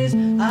stretches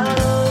out.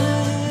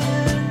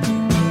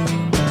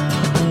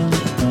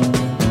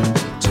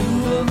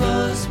 Two of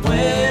us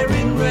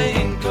wearing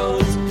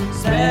raincoats,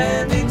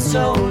 standing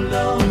so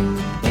low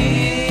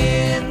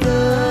in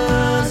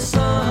the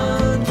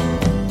sun.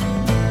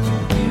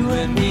 You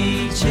and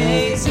me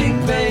chasing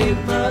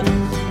paper,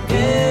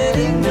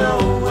 getting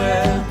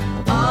nowhere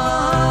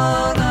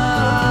on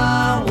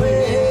our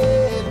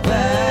way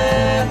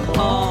back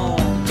home.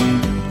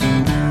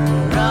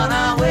 We're on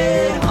our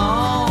way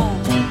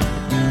home.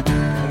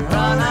 We're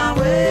on our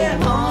way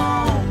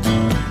home.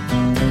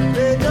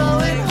 We're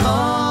going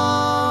home.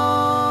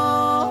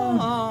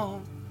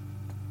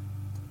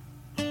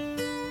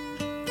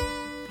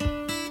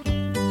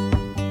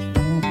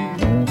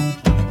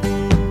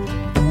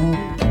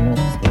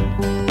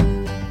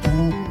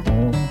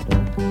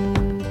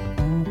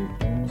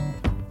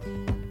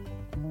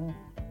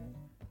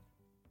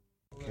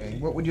 Okay,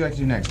 what would you like to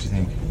do next, do you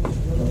think?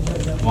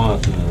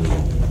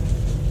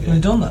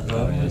 We've done that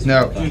though.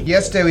 No,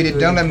 yesterday we did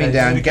Don't Let Me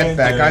Down, Get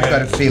Back, I've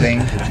Got a Feeling.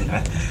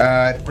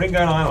 Bring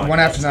Down I Like. One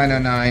After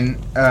 909,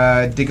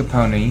 Dig a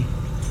Pony.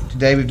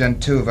 Today we've done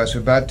two of us.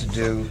 We're about to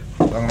do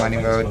Long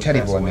Winding Road,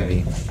 Teddy Boy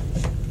maybe.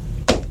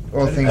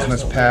 All Things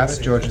Must Pass,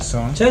 George's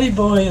song. Teddy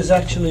Boy is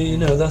actually, you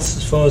know, that's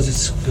as far as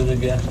it's gonna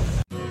get.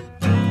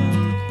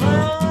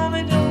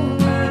 Mommy, don't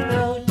worry,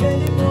 no,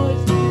 Teddy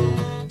Boy's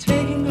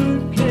taking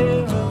good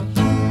care of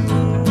you.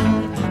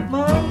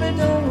 Mommy,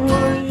 don't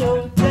worry,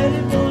 yo,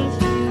 Teddy Boy's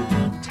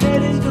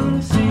Teddy's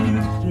gonna see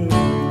you through.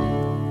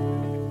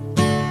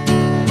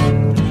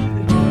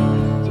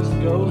 Just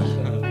go.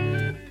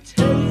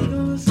 Teddy's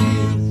gonna see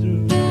you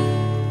through.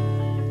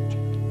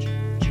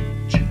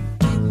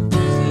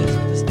 This is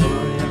the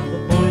story of a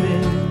boy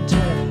named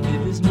Ted.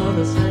 If his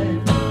mother said,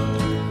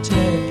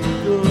 Ted,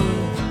 you're good,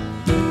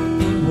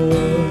 he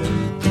would.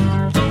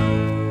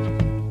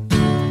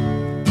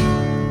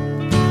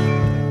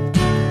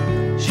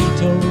 She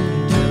told him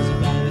tales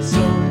about his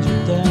soldier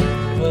dad,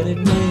 but it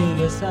made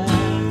her sad,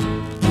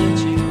 and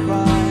she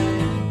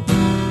cried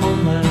all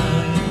night.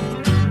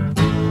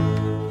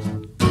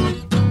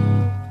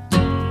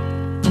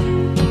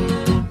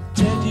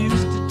 Ted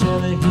used to tell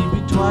her he'd be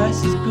twice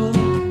as good,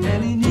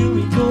 and he knew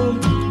he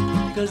could,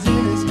 'cause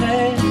in his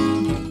head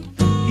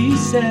he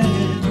said,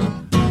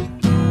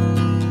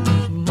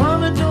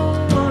 Mama, don't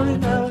worry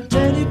now,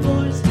 Teddy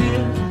Boy's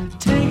here,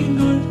 taking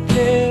good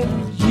care of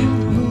you.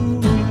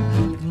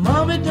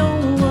 Mommy,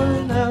 don't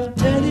worry now,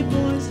 Teddy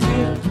Boy's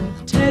here,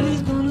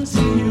 Teddy's gonna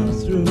see you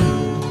through.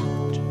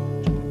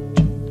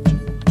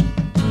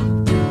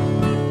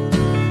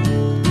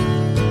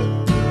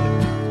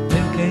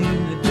 Then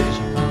came the day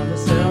she found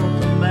herself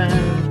a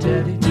man.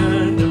 Teddy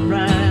turned and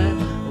ran,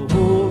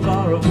 oh,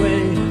 far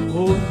away,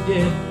 oh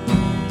yeah.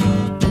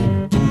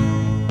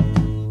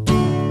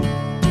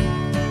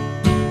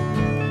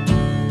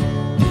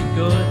 He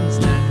couldn't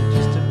stand it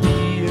just to be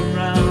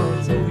around,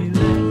 so he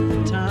left the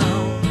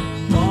town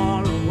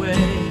far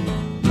away,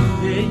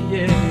 yeah,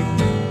 yeah.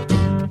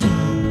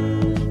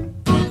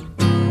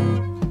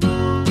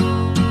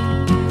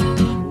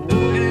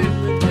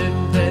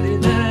 Teddy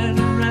turned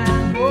and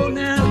ran, oh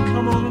now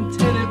come on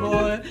Teddy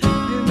boy,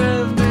 you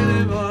better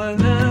Teddy boy,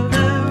 now,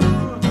 now,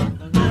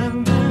 now,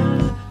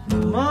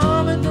 now.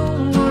 Mama,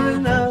 don't worry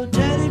now,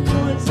 Teddy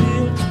boy's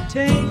here,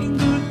 taking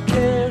good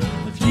care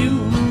of you.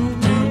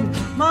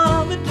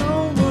 Mama,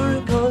 don't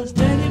worry, 'cause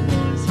Teddy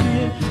boy's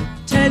here,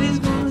 Teddy's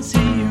gonna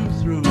see you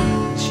through.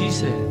 She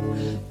said,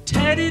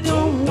 Teddy,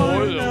 don't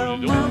worry now,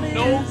 Mommy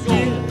is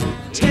here,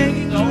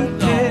 taking good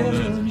care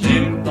of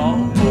you.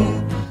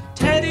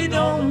 Teddy,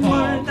 don't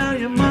worry now,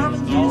 your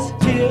mama's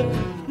here,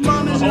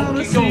 Mama's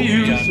gonna see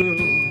you through.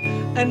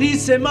 And he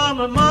said,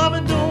 Mama,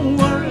 Mama, don't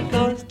worry,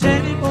 'cause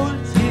Teddy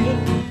boy's here,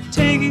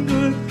 taking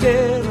good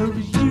care of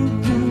you.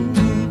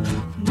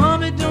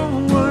 Mommy,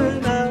 don't worry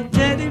now,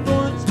 Teddy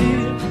boy's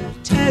here,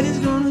 Teddy's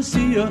gonna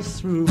see us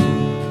through.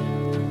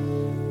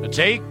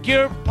 Take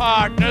your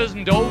partners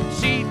and don't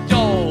see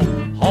dough.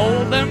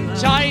 Hold them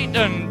tight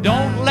and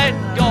don't let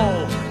go.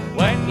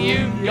 When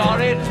you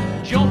got it,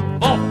 jump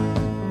up.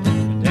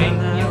 Take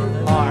your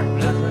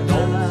partners and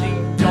don't see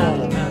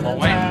dough.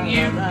 When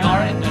you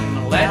got it,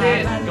 and let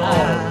it go.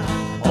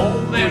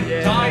 Hold them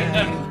tight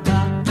and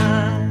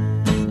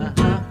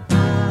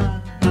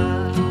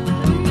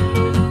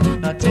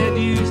Now Ted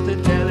used to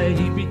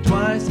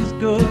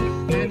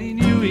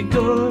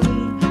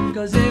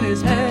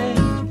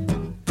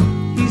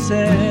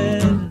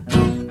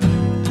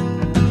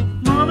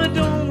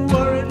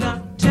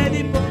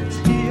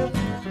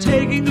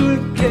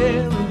good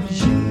care of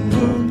you.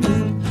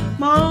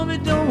 Mommy,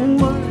 don't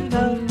worry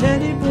now,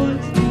 Teddy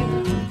boy's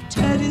here.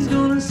 Teddy's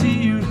gonna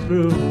see you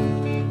through.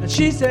 And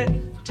she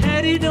said,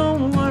 Teddy,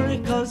 don't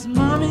worry, 'cause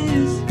Mommy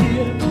is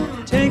here,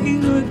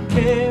 taking good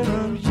care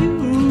of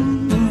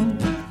you.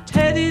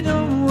 Teddy,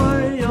 don't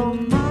worry, your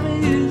Mommy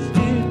is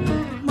here.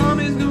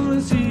 Mommy's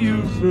gonna see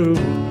you through.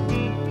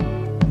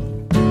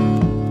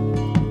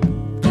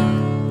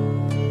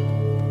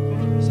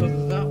 So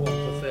that one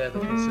for further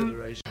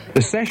consideration.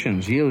 The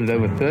sessions yielded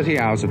over 30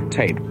 hours of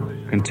tape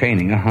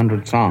containing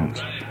 100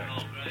 songs.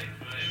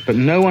 But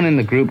no one in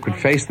the group could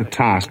face the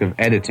task of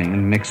editing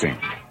and mixing.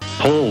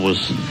 Paul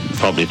was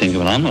probably thinking,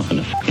 well, I'm not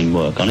going to fucking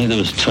work on it. There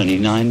was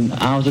 29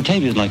 hours of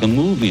tape. It was like a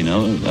movie, you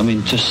know. I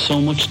mean, just so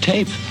much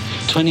tape.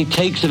 20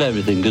 takes of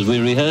everything, because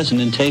we're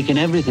rehearsing and taking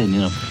everything, you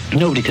know.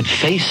 Nobody could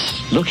face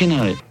looking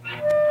at it.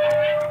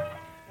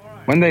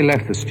 When they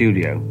left the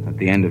studio at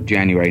the end of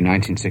January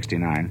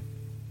 1969,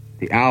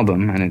 the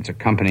album and its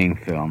accompanying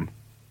film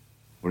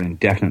were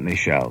indefinitely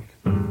shelved.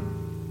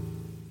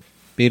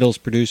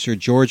 Beatles producer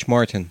George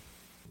Martin.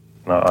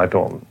 No, I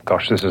thought,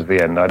 gosh, this is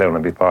the end. I don't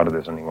want to be part of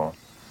this anymore.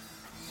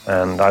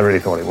 And I really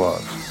thought it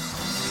was.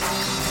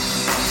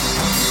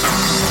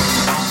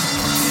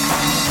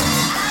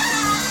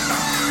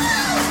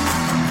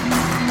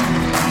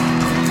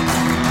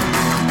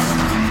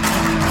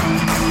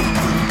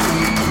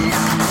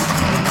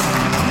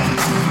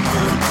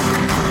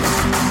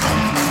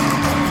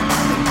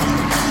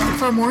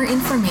 For more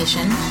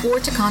information or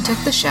to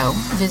contact the show,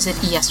 visit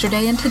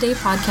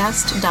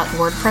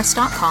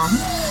yesterdayandtodaypodcast.wordpress.com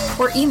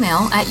or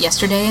email at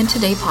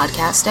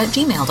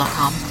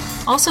yesterdayandtodaypodcast@gmail.com.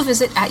 Also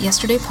visit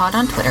 @yesterdaypod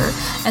on Twitter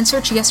and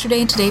search Yesterday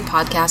and Today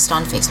Podcast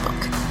on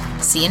Facebook.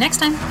 See you next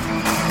time.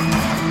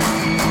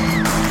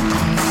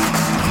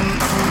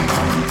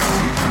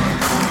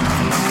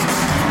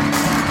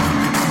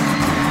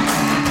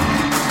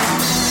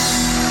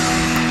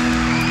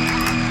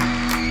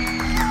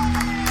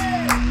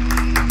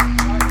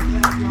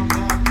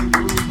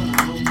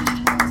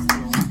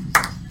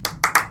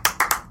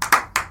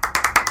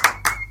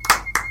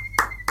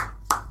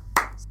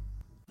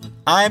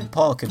 I'm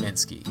Paul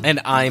Kaminsky.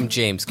 And I'm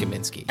James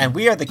Kaminsky. And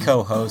we are the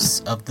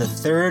co-hosts of the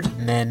Third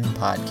Men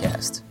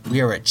podcast.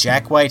 We are a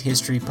Jack White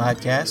history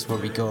podcast where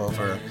we go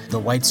over the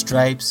White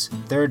Stripes,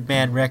 Third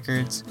Man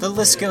Records, the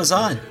list goes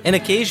on. And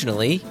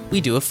occasionally,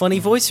 we do a funny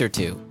voice or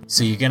two.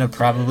 So you're going to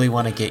probably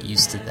want to get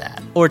used to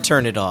that. Or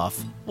turn it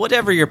off.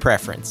 Whatever your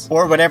preference.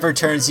 Or whatever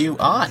turns you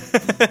on.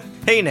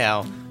 Hey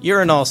now,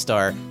 you're an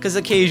all-star, because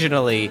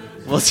occasionally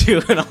we'll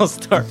do an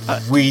all-star.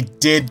 We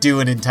did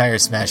do an entire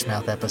Smash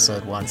Mouth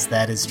episode once,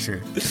 that is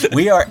true.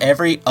 We are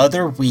every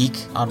other week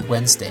on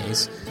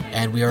Wednesdays,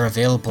 and we are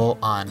available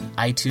on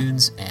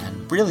iTunes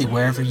and really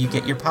wherever you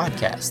get your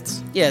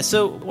podcasts. Yeah,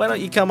 so why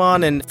don't you come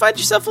on and find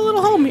yourself a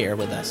little home here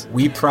with us?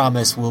 We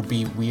promise we'll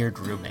be weird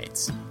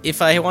roommates.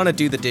 If I want to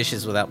do the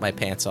dishes without my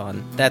pants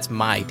on, that's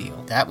my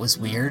deal. That was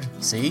weird.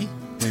 See?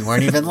 We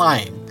weren't even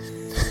lying.